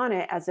upon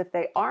it as if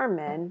they are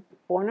men,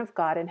 born of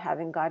God and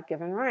having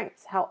God-given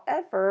rights.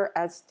 However,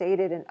 as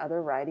stated in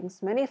other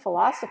writings, many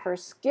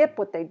philosophers skip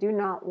what they do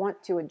not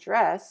want to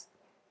address,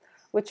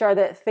 which are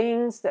the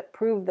things that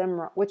prove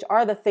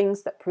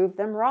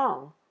them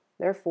wrong.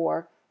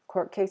 Therefore,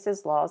 court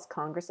cases, laws,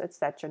 Congress,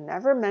 etc.,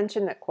 never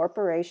mention that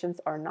corporations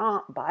are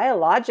not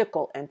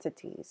biological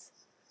entities.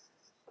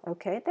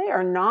 Okay, they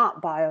are not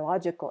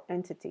biological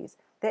entities.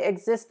 They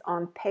exist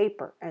on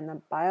paper, and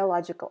the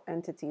biological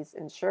entities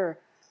ensure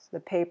the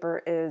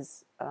paper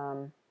is,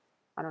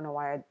 I don't know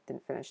why I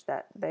didn't finish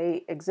that.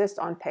 They exist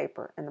on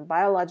paper, and the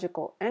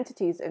biological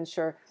entities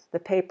ensure the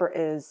paper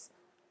is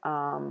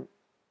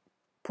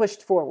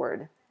pushed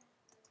forward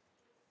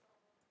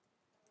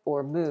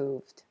or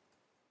moved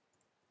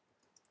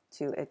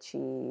to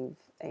achieve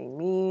a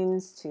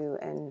means to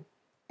an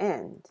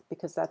end,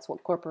 because that's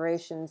what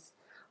corporations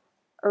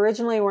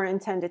originally were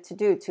intended to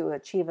do, to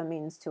achieve a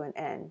means to an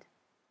end.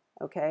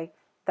 Okay?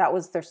 That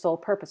was their sole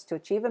purpose, to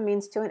achieve a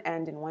means to an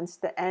end. And once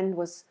the end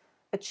was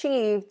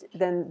achieved,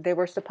 then they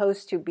were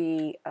supposed to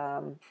be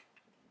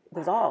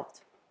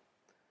dissolved.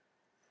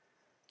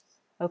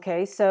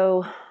 Okay,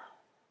 so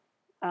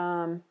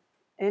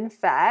in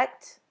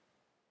fact,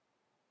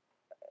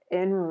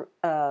 in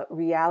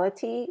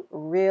reality,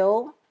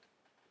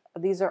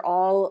 these are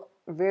all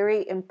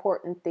very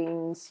important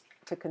things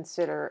to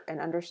consider and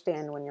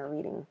understand when you're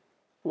reading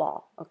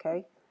law,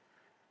 okay?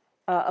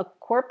 A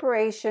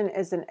corporation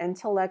is an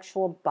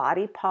intellectual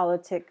body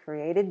politic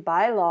created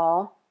by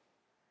law,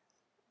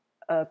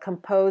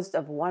 composed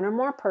of one or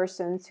more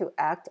persons who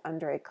act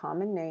under a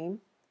common name,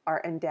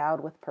 are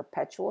endowed with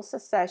perpetual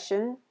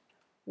succession,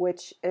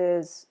 which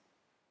is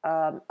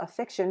a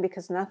fiction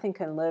because nothing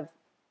can live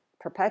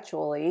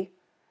perpetually,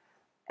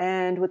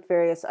 and with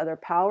various other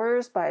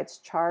powers by its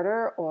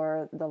charter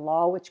or the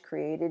law which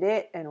created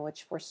it, and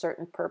which for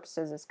certain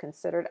purposes is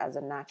considered as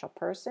a natural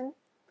person.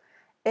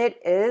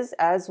 It is,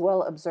 as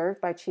well observed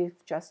by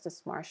Chief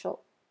Justice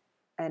Marshall,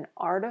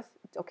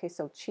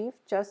 so Chief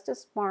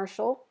Justice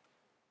Marshall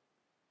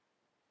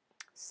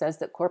says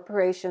that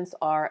corporations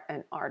are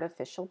an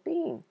artificial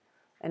being,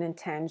 an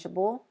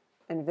intangible,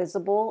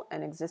 invisible,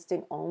 and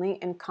existing only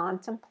in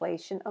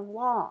contemplation of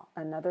law.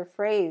 Another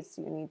phrase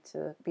you need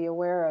to be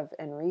aware of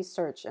and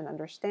research and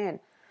understand.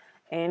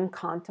 In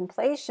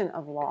contemplation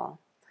of law.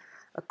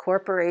 A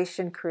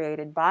corporation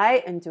created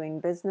by and doing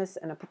business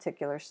in a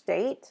particular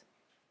state,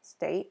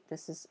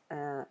 this is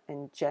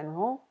in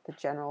general, the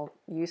general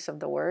use of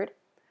the word.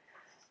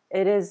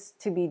 It is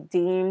to be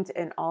deemed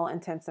in all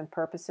intents and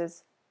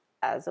purposes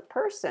as a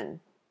person,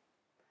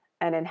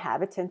 an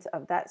inhabitant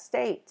of that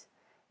state.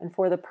 And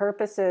for the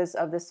purposes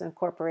of this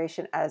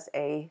incorporation as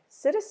a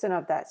citizen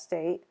of that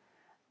state,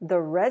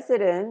 the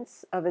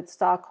residence of its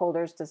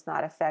stockholders does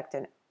not affect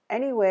in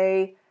any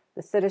way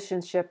the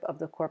citizenship of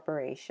the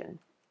corporation.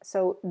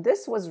 So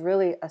this was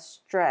really a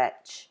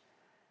stretch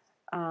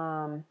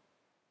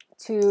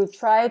to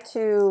try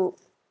to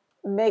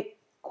make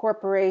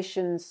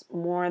corporations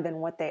more than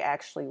what they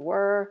actually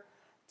were,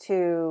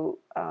 to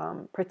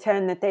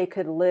pretend that they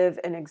could live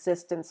in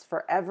existence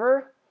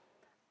forever,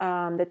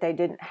 that they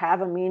didn't have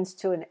a means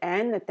to an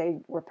end, that they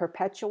were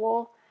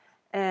perpetual.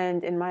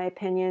 And in my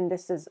opinion,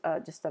 this is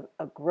just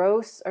a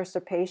gross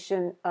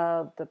usurpation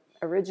of the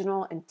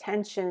original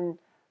intention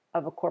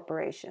of a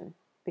corporation,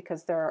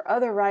 because there are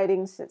other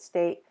writings that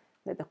state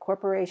that the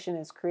corporation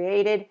is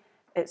created,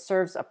 it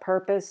serves a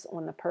purpose.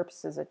 When the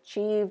purpose is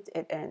achieved,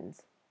 it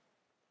ends.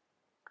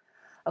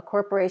 A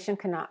corporation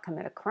cannot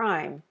commit a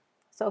crime.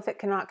 So if it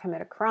cannot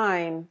commit a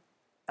crime,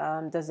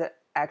 does it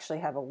actually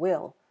have a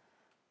will?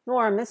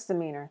 Nor a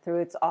misdemeanor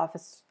through its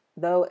office,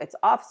 though its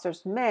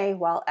officers may,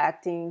 while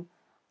acting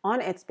on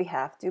its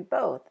behalf, do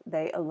both.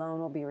 They alone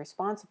will be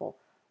responsible.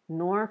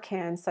 Nor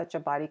can such a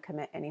body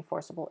commit any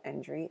forcible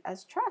injury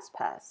as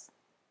trespass.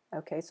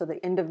 Okay, so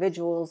the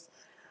individuals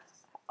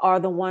are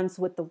the ones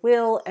with the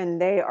will, and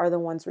they are the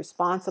ones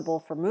responsible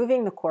for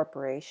moving the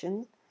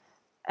corporation.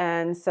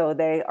 And so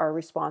they are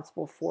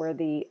responsible for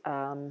the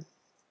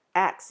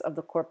acts of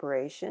the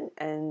corporation,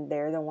 and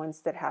they're the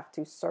ones that have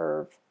to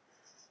serve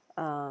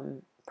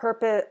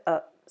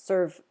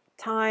serve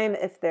time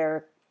if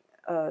they're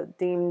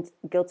deemed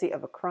guilty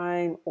of a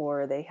crime,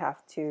 or they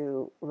have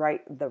to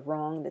right the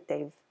wrong that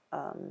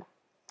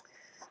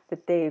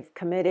they've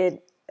committed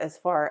as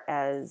far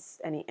as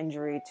any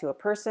injury to a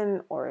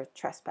person or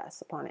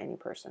trespass upon any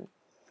person.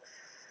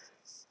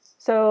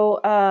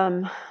 So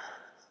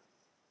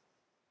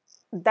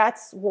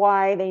that's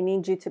why they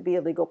need you to be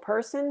a legal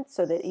person,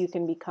 so that you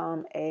can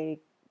become a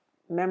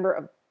member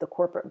of the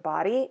corporate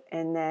body.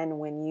 And then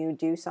when you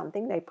do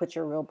something, they put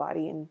your real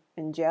body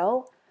in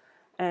jail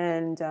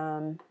and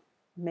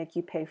make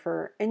you pay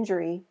for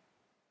injury.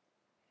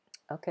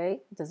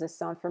 Okay, does this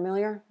sound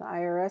familiar? The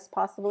IRS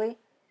possibly?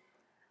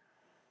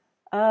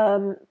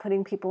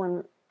 Putting people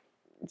in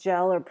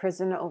jail or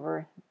prison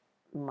over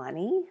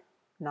money,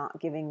 not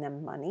giving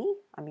them money.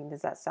 I mean,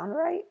 does that sound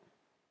right?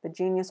 The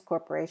Genius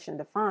Corporation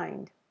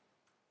Defined.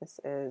 This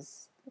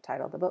is the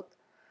title of the book.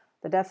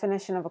 The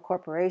definition of a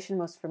corporation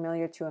most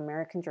familiar to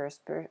American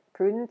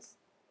jurisprudence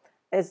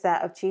is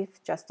that of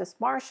Chief Justice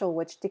Marshall,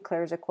 which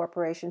declares a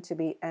corporation to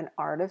be an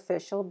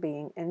artificial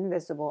being,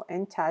 invisible,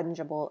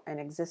 intangible, and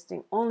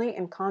existing only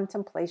in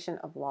contemplation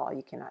of law.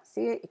 You cannot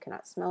see it, you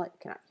cannot smell it, you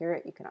cannot hear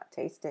it, you cannot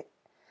taste it.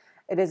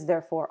 It is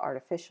therefore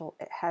artificial.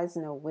 It has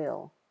no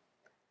will.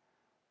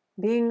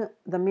 Being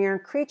the mere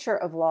creature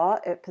of law,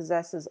 it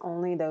possesses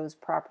only those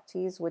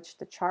properties which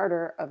the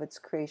charter of its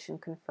creation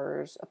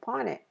confers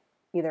upon it,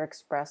 either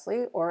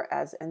expressly or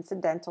as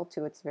incidental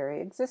to its very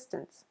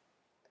existence.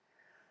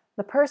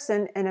 The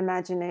person and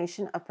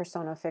imagination of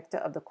persona ficta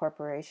of the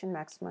corporation,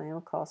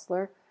 Maximilian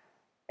Kostler,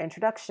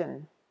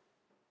 Introduction.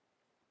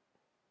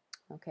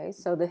 Okay,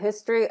 so the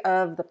history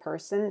of the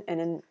person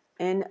in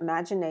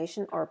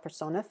imagination or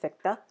persona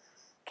ficta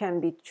can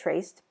be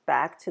traced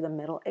back to the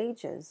Middle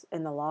Ages.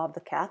 In the law of the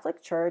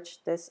Catholic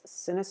Church, this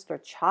sinister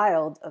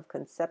child of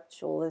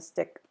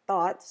conceptualistic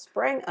thought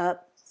sprang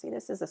up. See,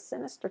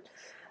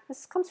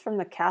 this comes from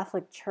the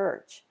Catholic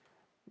Church.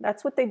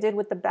 That's what they did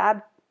with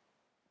the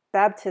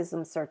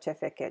baptism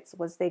certificates,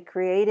 was they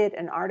created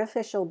an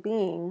artificial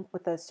being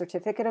with a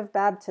certificate of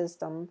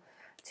baptism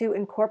to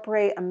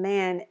incorporate a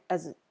man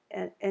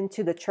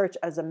into the church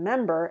as a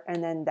member,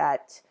 and then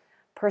that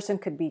person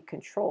could be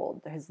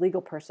controlled. His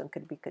legal person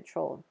could be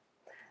controlled.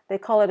 They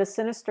call it a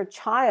sinister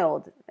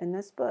child in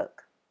this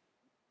book.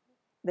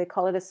 They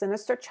call it a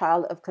sinister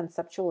child of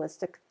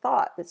conceptualistic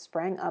thought that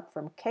sprang up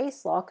from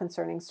case law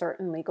concerning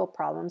certain legal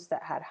problems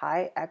that had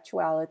high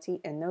actuality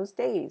in those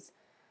days.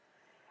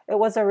 It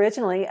was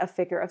originally a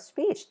figure of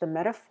speech, the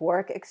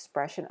metaphoric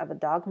expression of a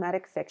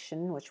dogmatic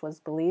fiction which was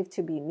believed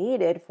to be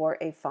needed for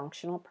a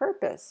functional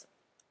purpose.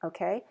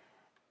 Okay?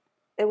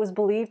 It was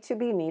believed to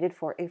be needed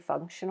for a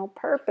functional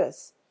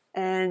purpose.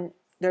 And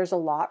there's a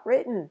lot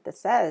written that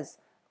says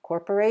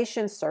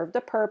corporations served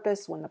a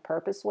purpose. When the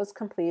purpose was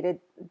completed,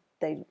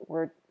 they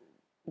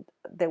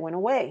went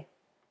away.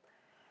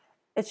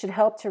 It should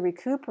help to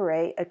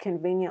recuperate a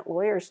convenient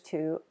lawyer's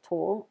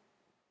tool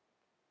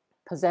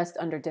possessed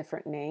under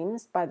different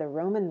names by the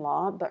Roman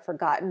law, but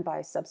forgotten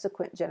by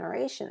subsequent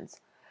generations.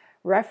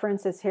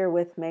 Reference is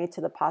herewith made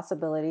to the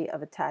possibility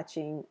of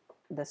attaching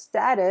the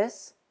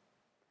status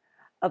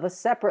of a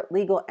separate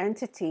legal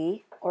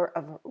entity or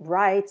of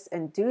rights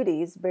and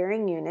duties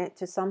bearing unit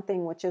to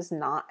something which is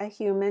not a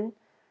human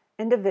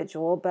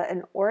individual, but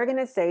an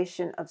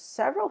organization of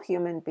several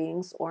human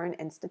beings or an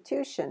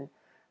institution.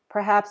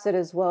 Perhaps it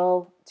is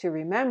well to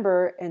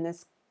remember in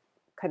this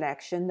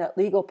connection that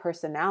legal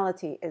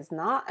personality is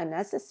not a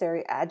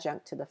necessary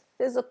adjunct to the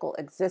physical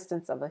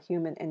existence of a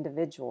human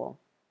individual.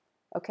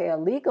 Okay, a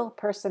legal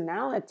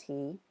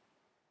personality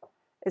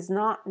is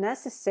not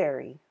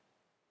necessary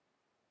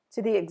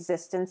to the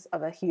existence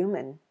of a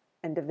human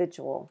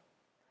individual.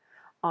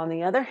 On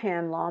the other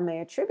hand, law may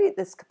attribute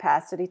this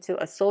capacity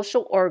to a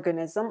social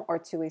organism or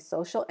to a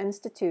social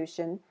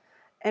institution,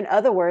 in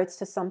other words,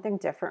 to something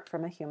different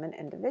from a human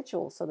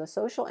individual. So the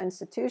social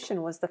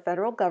institution was the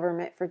federal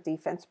government for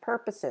defense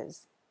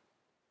purposes.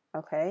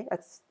 Okay,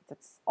 that's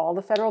all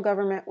the federal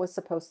government was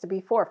supposed to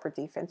be for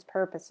defense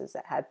purposes.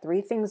 It had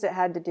three things it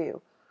had to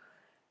do: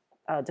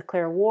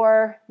 declare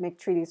war, make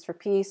treaties for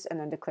peace, and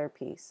then declare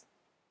peace.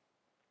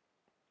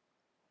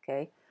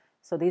 Okay,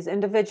 so these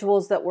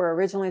individuals that were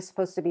originally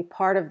supposed to be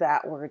part of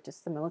that were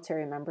just the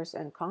military members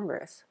and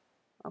Congress.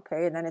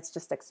 Okay, and then it's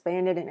just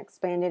expanded and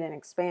expanded and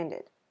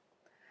expanded.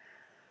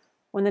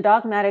 When the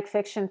dogmatic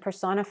fiction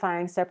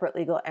personifying separate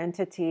legal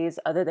entities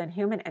other than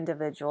human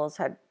individuals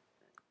had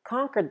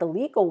conquered the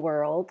legal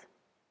world,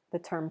 the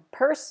term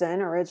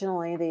person,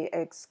 originally the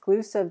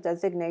exclusive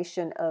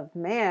designation of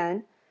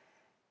man,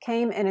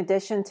 came in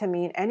addition to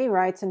mean any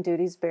rights and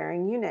duties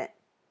bearing unit.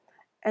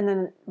 And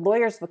the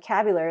lawyer's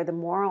vocabulary, the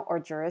moral or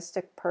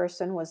juristic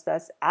person, was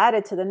thus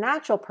added to the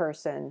natural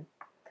person.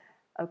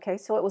 Okay,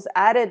 so it was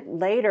added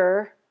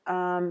later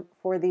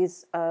for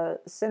these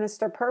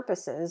sinister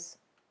purposes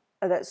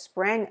that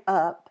sprang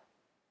up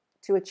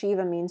to achieve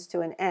a means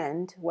to an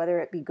end, whether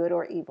it be good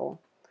or evil.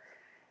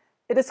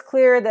 It is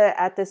clear that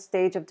at this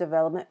stage of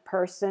development,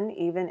 person,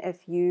 even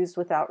if used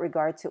without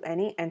regard to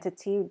any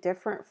entity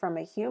different from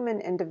a human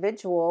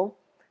individual,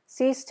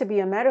 ceased to be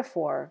a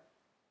metaphor.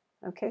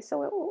 Okay,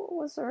 so it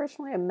was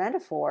originally a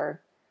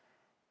metaphor,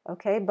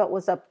 okay, but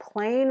was a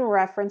plain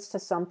reference to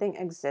something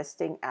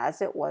existing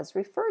as it was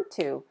referred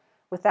to,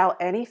 without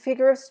any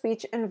figure of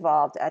speech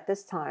involved at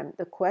this time.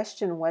 The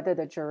question whether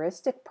the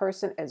juristic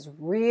person is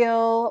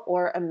real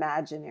or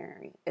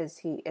imaginary. Is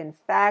he in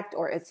fact,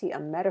 or is he a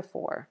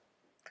metaphor?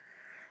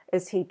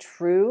 Is he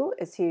true?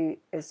 Is he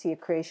a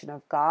creation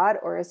of God,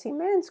 or is he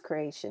man's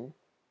creation?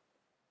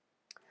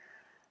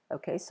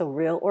 Okay, so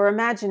real or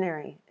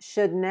imaginary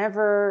should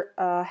never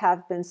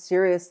have been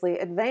seriously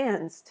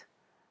advanced.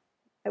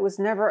 It was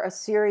never a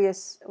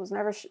serious. It was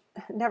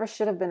never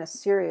should have been a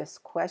serious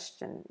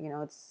question. You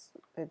know,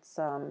 it's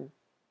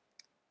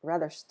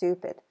rather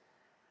stupid.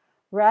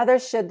 Rather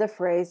should the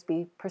phrase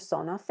be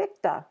persona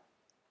ficta.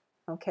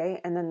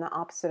 Okay, and then the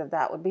opposite of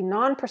that would be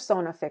non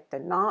persona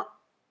ficta, not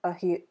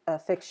a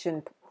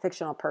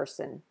fictional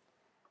person,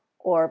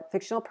 or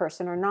fictional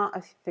person, or not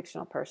a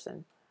fictional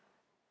person.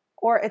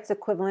 Or its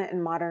equivalent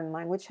in modern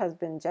language has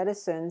been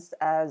jettisoned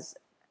as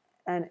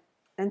an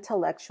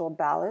intellectual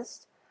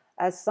ballast,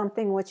 as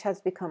something which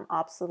has become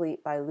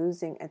obsolete by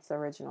losing its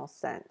original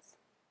sense.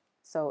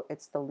 So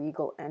it's the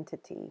legal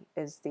entity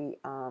is the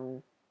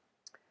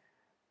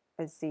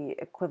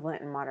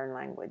equivalent in modern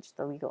language,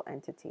 the legal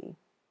entity,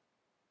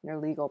 your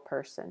legal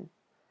person.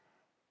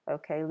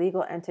 Okay,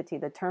 legal entity.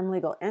 The term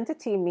legal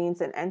entity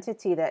means an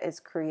entity that is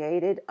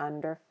created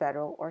under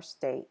federal or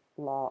state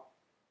law.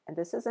 And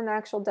this is an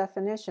actual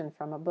definition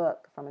from a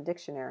book, from a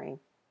dictionary.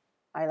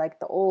 I like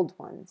the old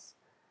ones.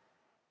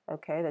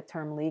 Okay, the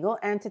term legal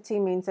entity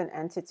means an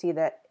entity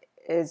that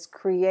is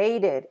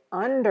created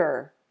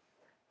under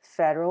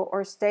federal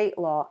or state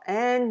law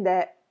and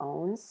that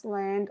owns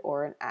land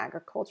or an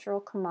agricultural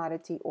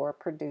commodity or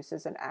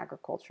produces an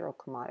agricultural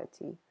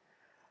commodity.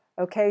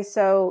 Okay,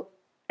 so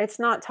it's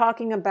not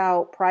talking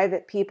about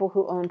private people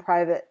who own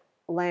private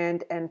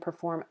land and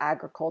perform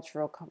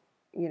agricultural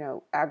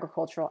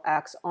agricultural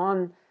acts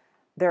on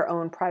their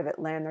own private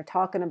land. They're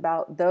talking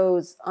about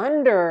those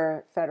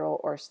under federal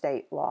or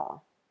state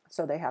law.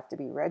 So they have to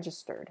be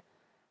registered.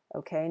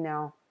 Okay,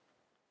 now,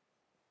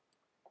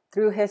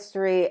 through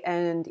history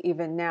and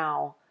even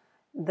now,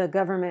 the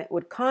government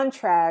would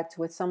contract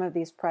with some of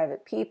these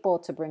private people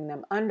to bring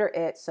them under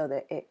it so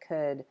that it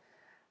could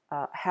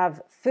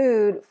have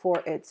food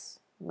for its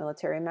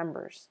military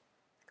members,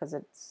 because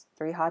it's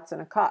 3 hots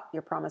and a cot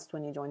you're promised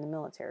when you join the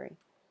military.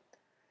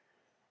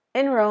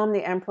 In Rome,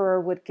 the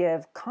emperor would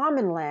give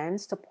common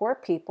lands to poor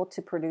people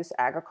to produce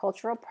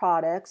agricultural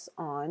products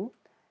on,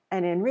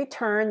 and in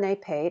return, they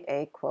paid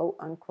a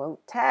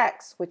quote-unquote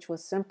tax, which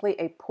was simply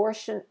a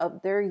portion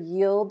of their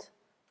yield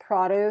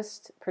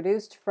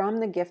produced from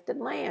the gifted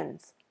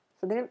lands.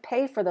 So they didn't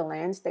pay for the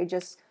lands, they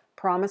just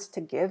promised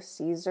to give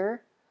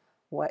Caesar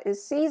what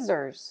is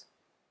Caesar's,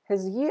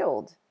 his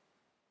yield,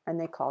 and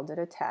they called it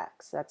a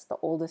tax. That's the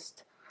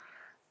oldest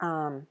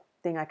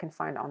thing I can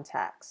find on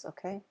tax,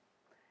 okay?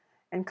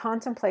 And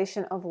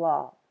contemplation of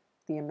law.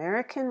 The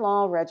American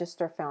Law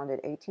Register,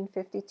 founded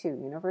 1852,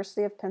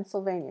 University of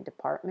Pennsylvania,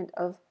 Department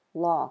of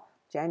Law,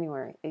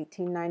 January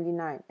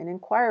 1899, an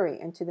inquiry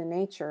into the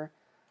nature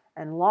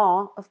and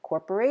law of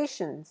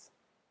corporations.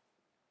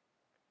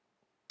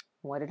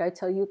 What did I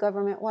tell you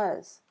government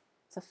was?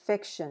 It's a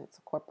fiction, it's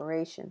a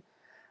corporation.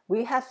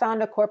 We have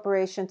found a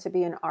corporation to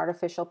be an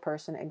artificial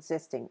person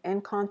existing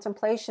in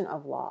contemplation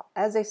of law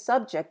as a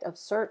subject of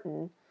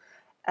certain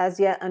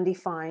as yet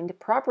undefined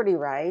property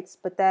rights,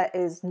 but that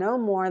is no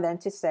more than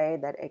to say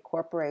that a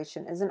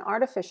corporation is an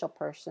artificial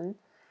person,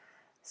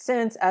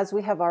 since, as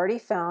we have already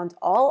found,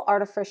 all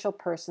artificial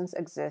persons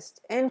exist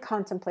in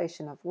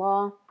contemplation of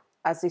law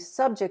as a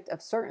subject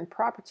of certain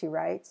property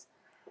rights.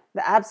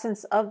 The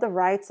absence of the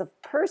rights of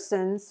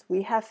persons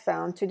we have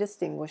found to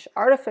distinguish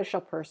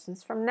artificial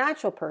persons from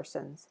natural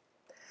persons,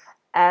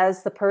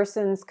 as the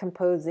persons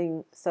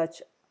composing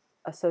such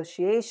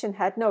association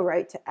had no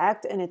right to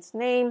act in its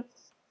name,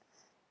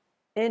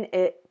 in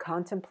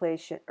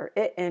contemplation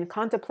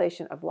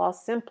of law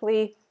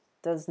simply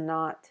does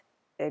not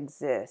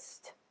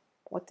exist.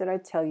 What did I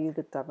tell you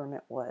the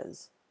government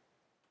was?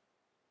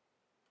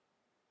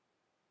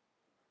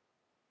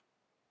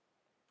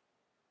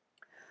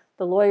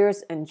 The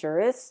lawyers and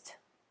jurists,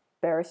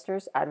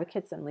 barristers,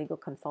 advocates, and legal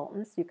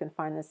consultants. You can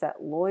find this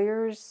at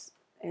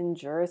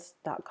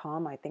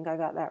lawyersandjurists.com. I think I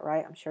got that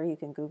right. I'm sure you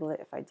can Google it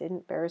if I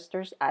didn't.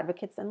 Barristers,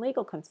 advocates, and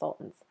legal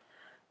consultants.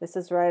 This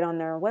is right on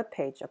their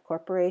webpage. A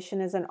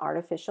corporation is an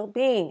artificial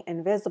being,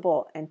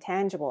 invisible,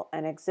 intangible,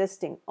 and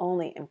existing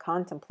only in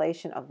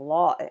contemplation of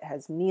law. It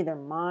has neither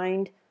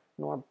mind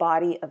nor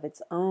body of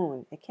its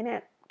own. It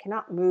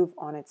cannot move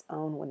on its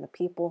own. When the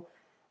people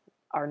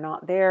are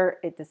not there,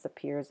 it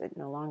disappears. It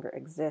no longer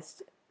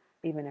exists,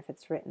 even if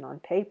it's written on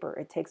paper.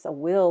 It takes a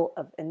will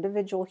of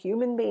individual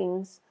human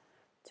beings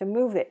to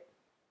move it.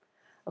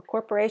 A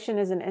corporation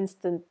is an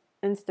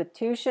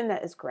institution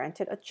that is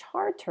granted a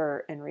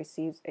charter and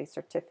receives a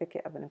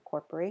certificate of an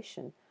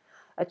incorporation.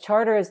 A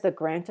charter is the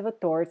grant of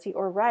authority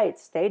or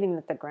rights, stating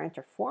that the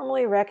grantor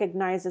formally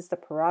recognizes the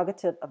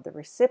prerogative of the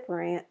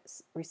recipient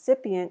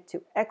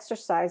to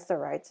exercise the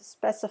rights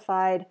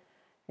specified.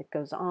 It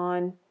goes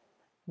on.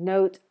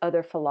 Note,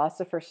 other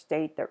philosophers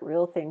state that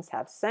real things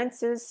have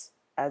senses,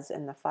 as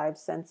in the 5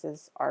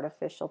 senses.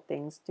 Artificial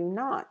things do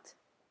not.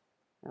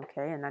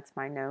 Okay, and that's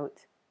my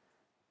note.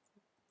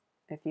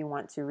 If you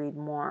want to read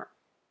more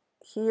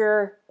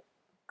here,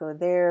 go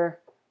there,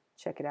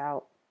 check it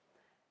out.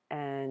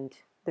 And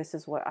this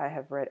is what I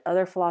have read.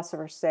 Other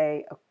philosophers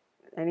say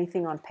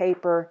anything on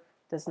paper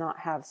does not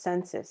have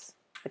senses.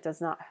 It does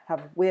not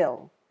have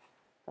will.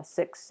 A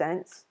 6th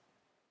sense,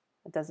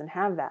 it doesn't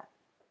have that.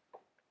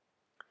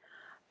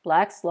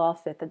 Black's Law,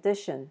 5th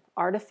edition.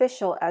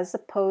 Artificial as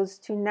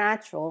opposed to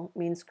natural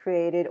means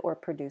created or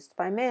produced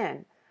by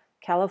man.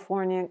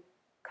 California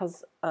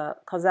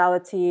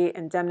Causality,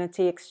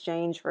 Indemnity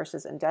Exchange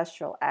versus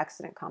Industrial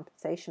Accident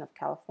Compensation of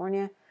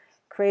California.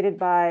 Created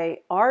by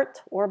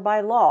art or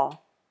by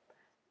law.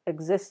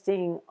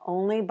 Existing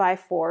only by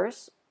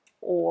force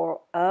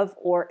or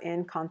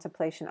in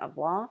contemplation of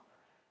law.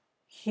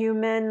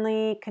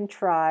 Humanly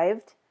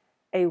contrived.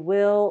 A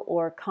will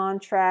or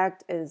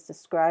contract is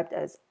described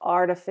as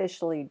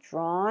artificially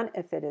drawn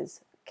if it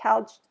is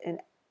couched in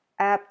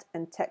apt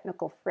and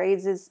technical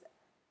phrases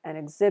and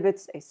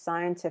exhibits a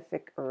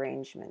scientific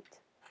arrangement.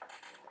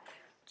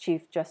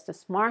 Chief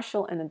Justice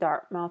Marshall in the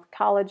Dartmouth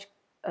College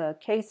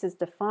cases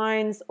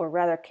defines, or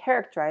rather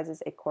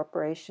characterizes, a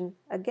corporation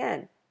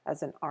again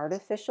as an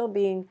artificial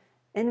being,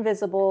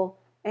 invisible,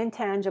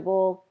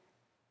 intangible,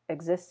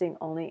 existing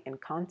only in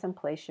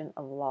contemplation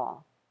of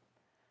law.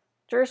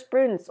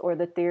 Jurisprudence, or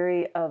the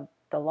Theory of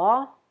the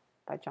Law,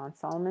 by John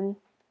Solomon,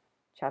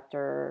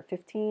 Chapter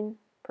 15,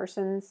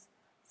 Persons,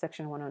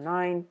 Section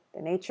 109,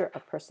 The Nature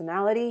of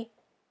Personality.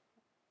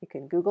 You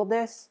can Google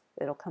this,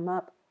 it'll come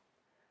up.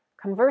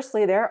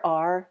 Conversely, there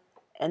are,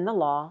 in the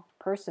law,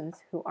 persons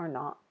who are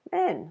not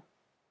men.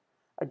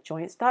 A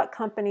joint stock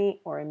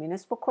company or a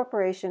municipal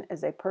corporation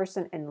is a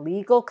person in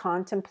legal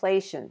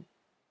contemplation.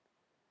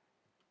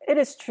 It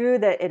is true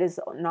that it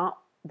is not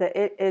that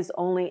it is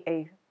only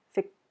a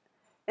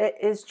it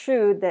is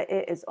true that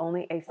it is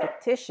only a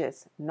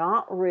fictitious,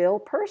 not real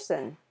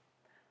person,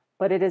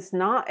 but it is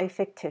not a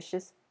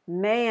fictitious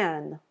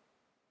man,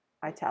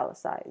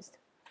 italicized.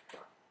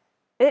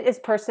 It is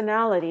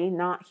personality,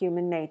 not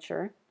human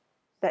nature,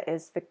 that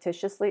is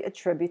fictitiously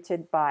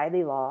attributed by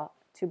the law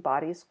to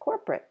bodies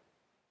corporate.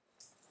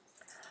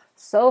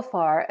 So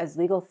far as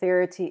legal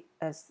theory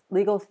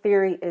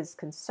is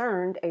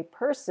concerned, a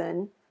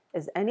person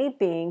is any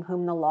being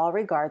whom the law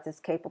regards as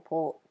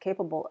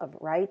capable of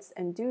rights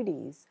and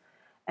duties.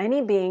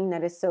 Any being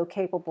that is so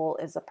capable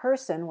is a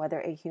person, whether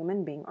a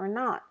human being or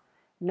not.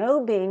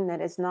 No being that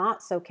is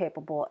not so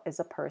capable is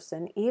a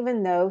person,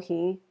 even though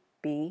he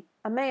be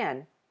a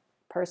man.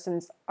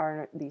 Persons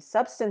are the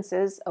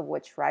substances of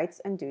which rights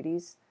and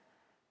duties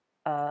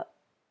are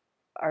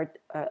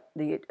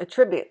the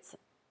attributes.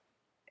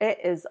 It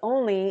is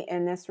only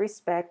in this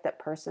respect that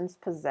persons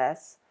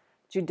possess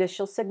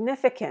judicial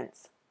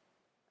significance,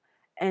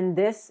 and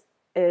this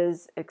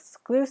is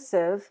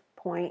exclusive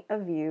point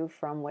of view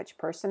from which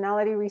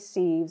personality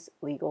receives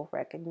legal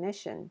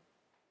recognition.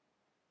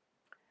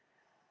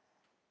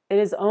 It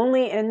is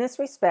only in this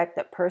respect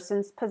that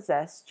persons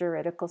possess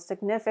juridical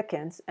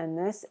significance, and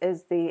this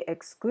is the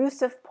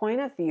exclusive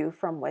point of view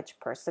from which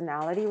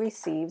personality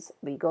receives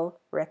legal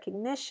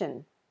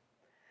recognition.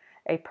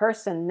 A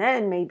person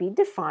then may be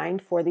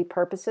defined for the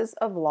purposes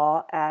of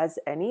law as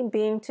any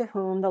being to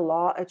whom the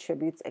law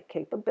attributes a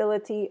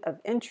capability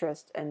of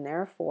interest and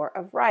therefore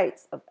of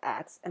rights, of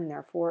acts, and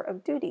therefore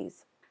of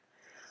duties.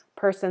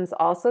 Persons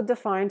also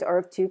defined are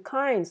of two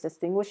kinds,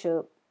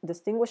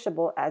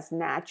 distinguishable as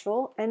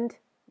natural and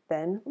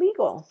then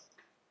legal.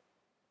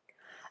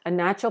 A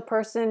natural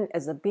person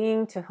is a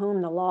being to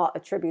whom the law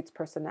attributes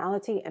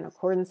personality in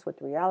accordance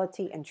with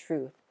reality and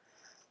truth.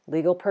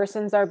 Legal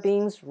persons are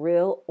beings,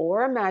 real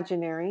or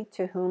imaginary,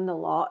 to whom the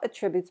law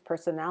attributes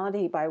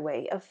personality by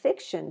way of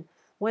fiction,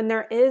 when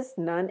there is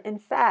none in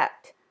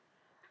fact.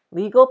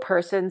 Legal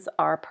persons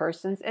are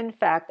persons in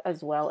fact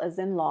as well as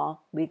in law.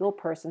 Legal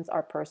persons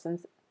are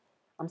persons,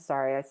 I'm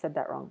sorry, I said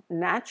that wrong.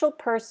 Natural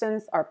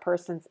persons are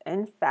persons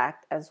in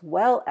fact as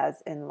well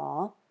as in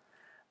law.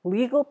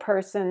 Legal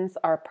persons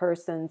are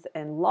persons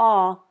in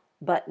law,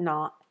 but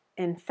not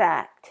in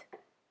fact.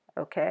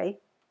 Okay?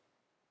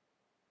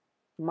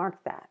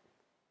 Mark that.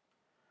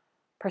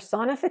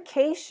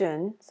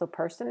 Personification, so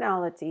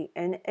personality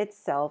in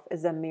itself,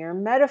 is a mere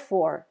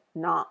metaphor,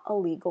 not a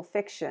legal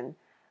fiction.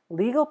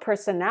 Legal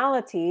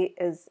personality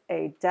is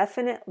a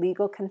definite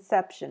legal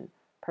conception.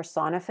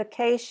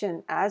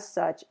 Personification, as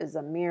such, is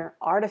a mere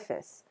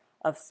artifice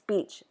of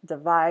speech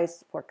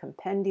devised for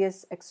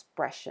compendious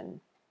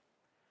expression.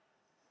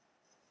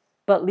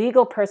 But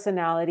legal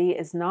personality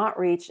is not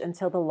reached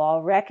until the law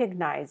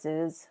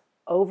recognizes,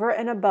 over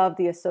and above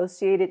the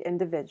associated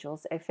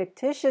individuals, a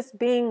fictitious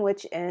being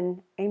which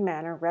in a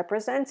manner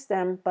represents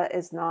them but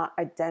is not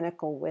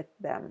identical with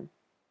them.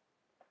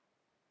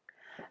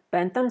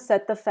 Bentham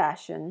set the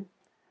fashion,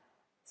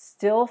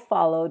 still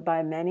followed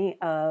by many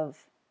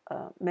of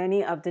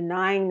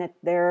denying that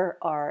there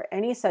are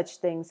any such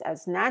things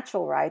as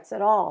natural rights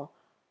at all.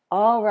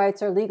 All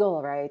rights are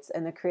legal rights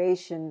and the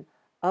creation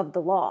of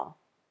the law.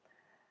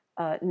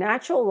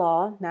 Natural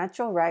law,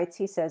 natural rights,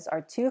 he says, are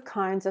two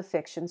kinds of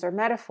fictions or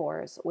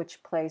metaphors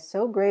which play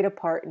so great a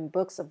part in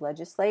books of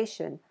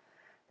legislation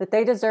that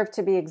they deserve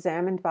to be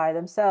examined by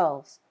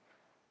themselves.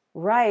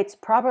 Rights,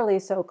 properly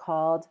so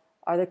called,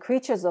 are the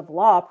creatures of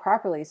law,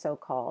 properly so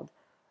called.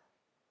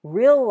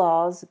 Real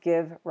laws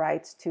give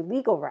rights to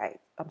legal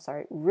rights.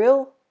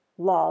 Real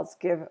laws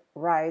give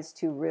rise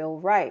to real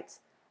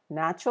rights.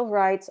 Natural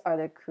rights are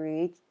the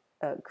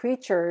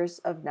creatures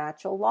of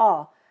natural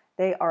law.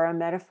 They are a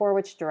metaphor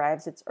which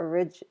derives its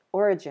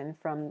origin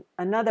from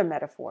another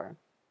metaphor.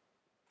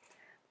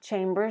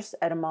 Chambers'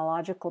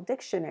 Etymological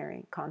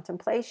Dictionary,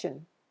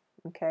 contemplation.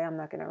 Okay, I'm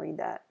not going to read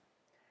that.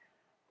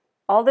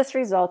 All this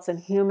results in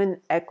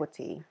human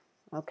equity,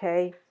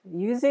 okay?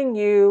 Using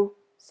you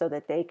so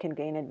that they can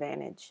gain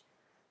advantage.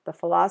 The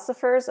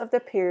philosophers of the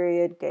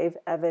period gave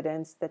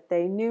evidence that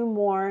they knew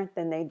more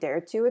than they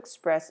dared to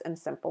express in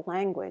simple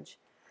language.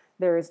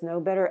 There is no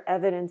better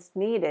evidence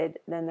needed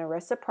than the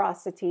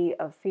reciprocity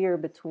of fear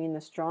between the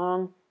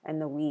strong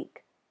and the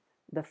weak.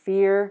 The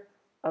fear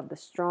of the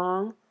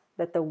strong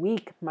that the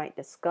weak might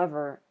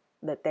discover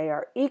that they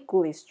are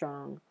equally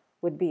strong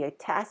would be a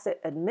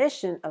tacit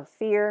admission of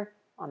fear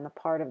on the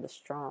part of the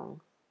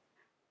strong.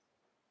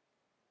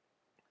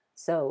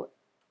 So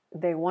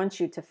they want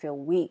you to feel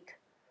weak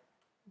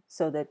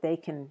so that they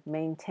can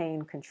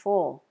maintain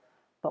control.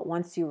 But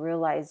once you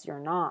realize you're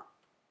not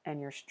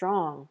and you're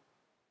strong,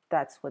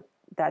 that's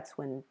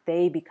when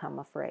they become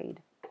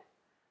afraid.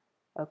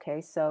 Okay,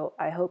 so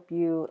I hope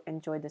you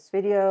enjoyed this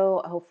video.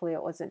 Hopefully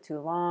it wasn't too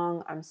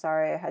long. I'm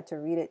sorry I had to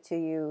read it to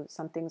you.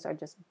 Some things are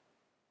just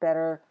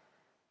better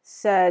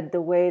said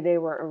the way they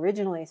were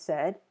originally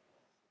said.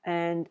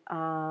 And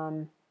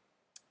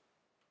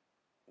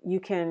you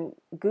can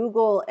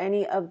Google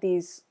any of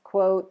these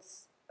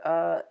quotes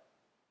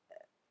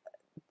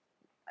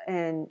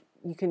and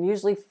you can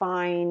usually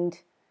find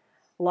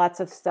lots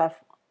of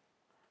stuff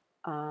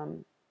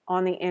on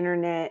the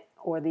internet,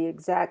 or the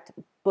exact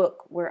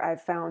book where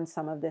I've found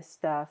some of this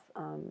stuff,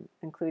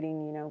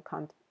 including, you know,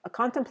 a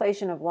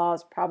contemplation of law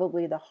is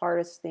probably the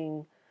hardest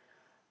thing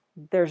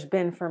there's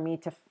been for me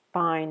to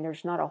find.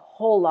 There's not a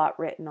whole lot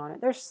written on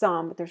it. There's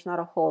some, but there's not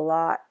a whole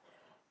lot.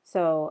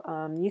 So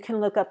you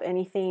can look up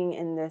anything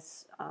in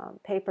this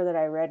paper that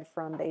I read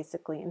from,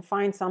 basically, and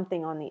find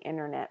something on the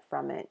internet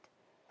from it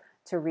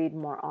to read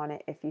more on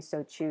it if you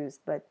so choose.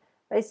 But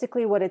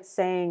basically what it's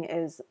saying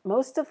is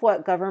most of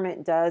what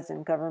government does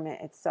and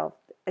government itself,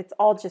 it's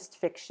all just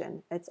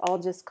fiction. It's all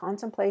just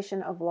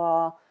contemplation of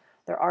law.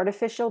 They're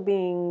artificial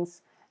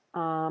beings,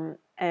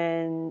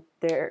 and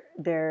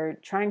they're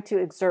trying to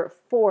exert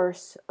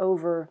force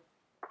over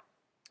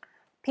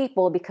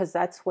people because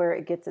that's where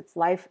it gets its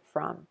life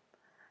from.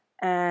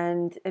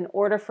 And in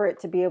order for it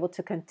to be able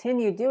to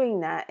continue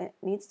doing that, it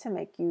needs to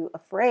make you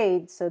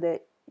afraid so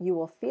that you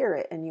will fear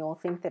it and you will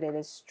think that it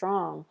is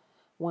strong,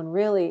 when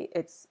really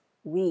it's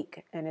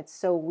weak. And it's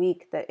so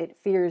weak that it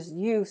fears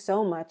you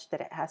so much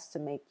that it has to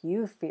make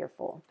you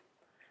fearful.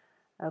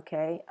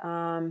 Okay,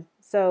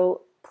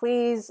 so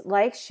please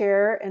like,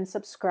 share, and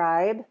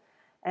subscribe.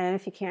 And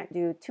if you can't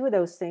do two of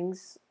those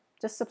things,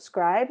 just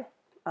subscribe.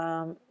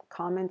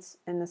 Comments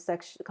in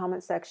the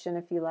comment section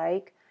if you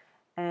like.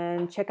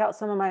 And check out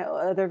some of my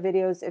other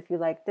videos if you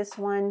like this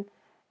one.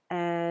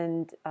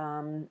 And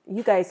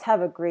you guys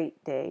have a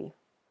great day.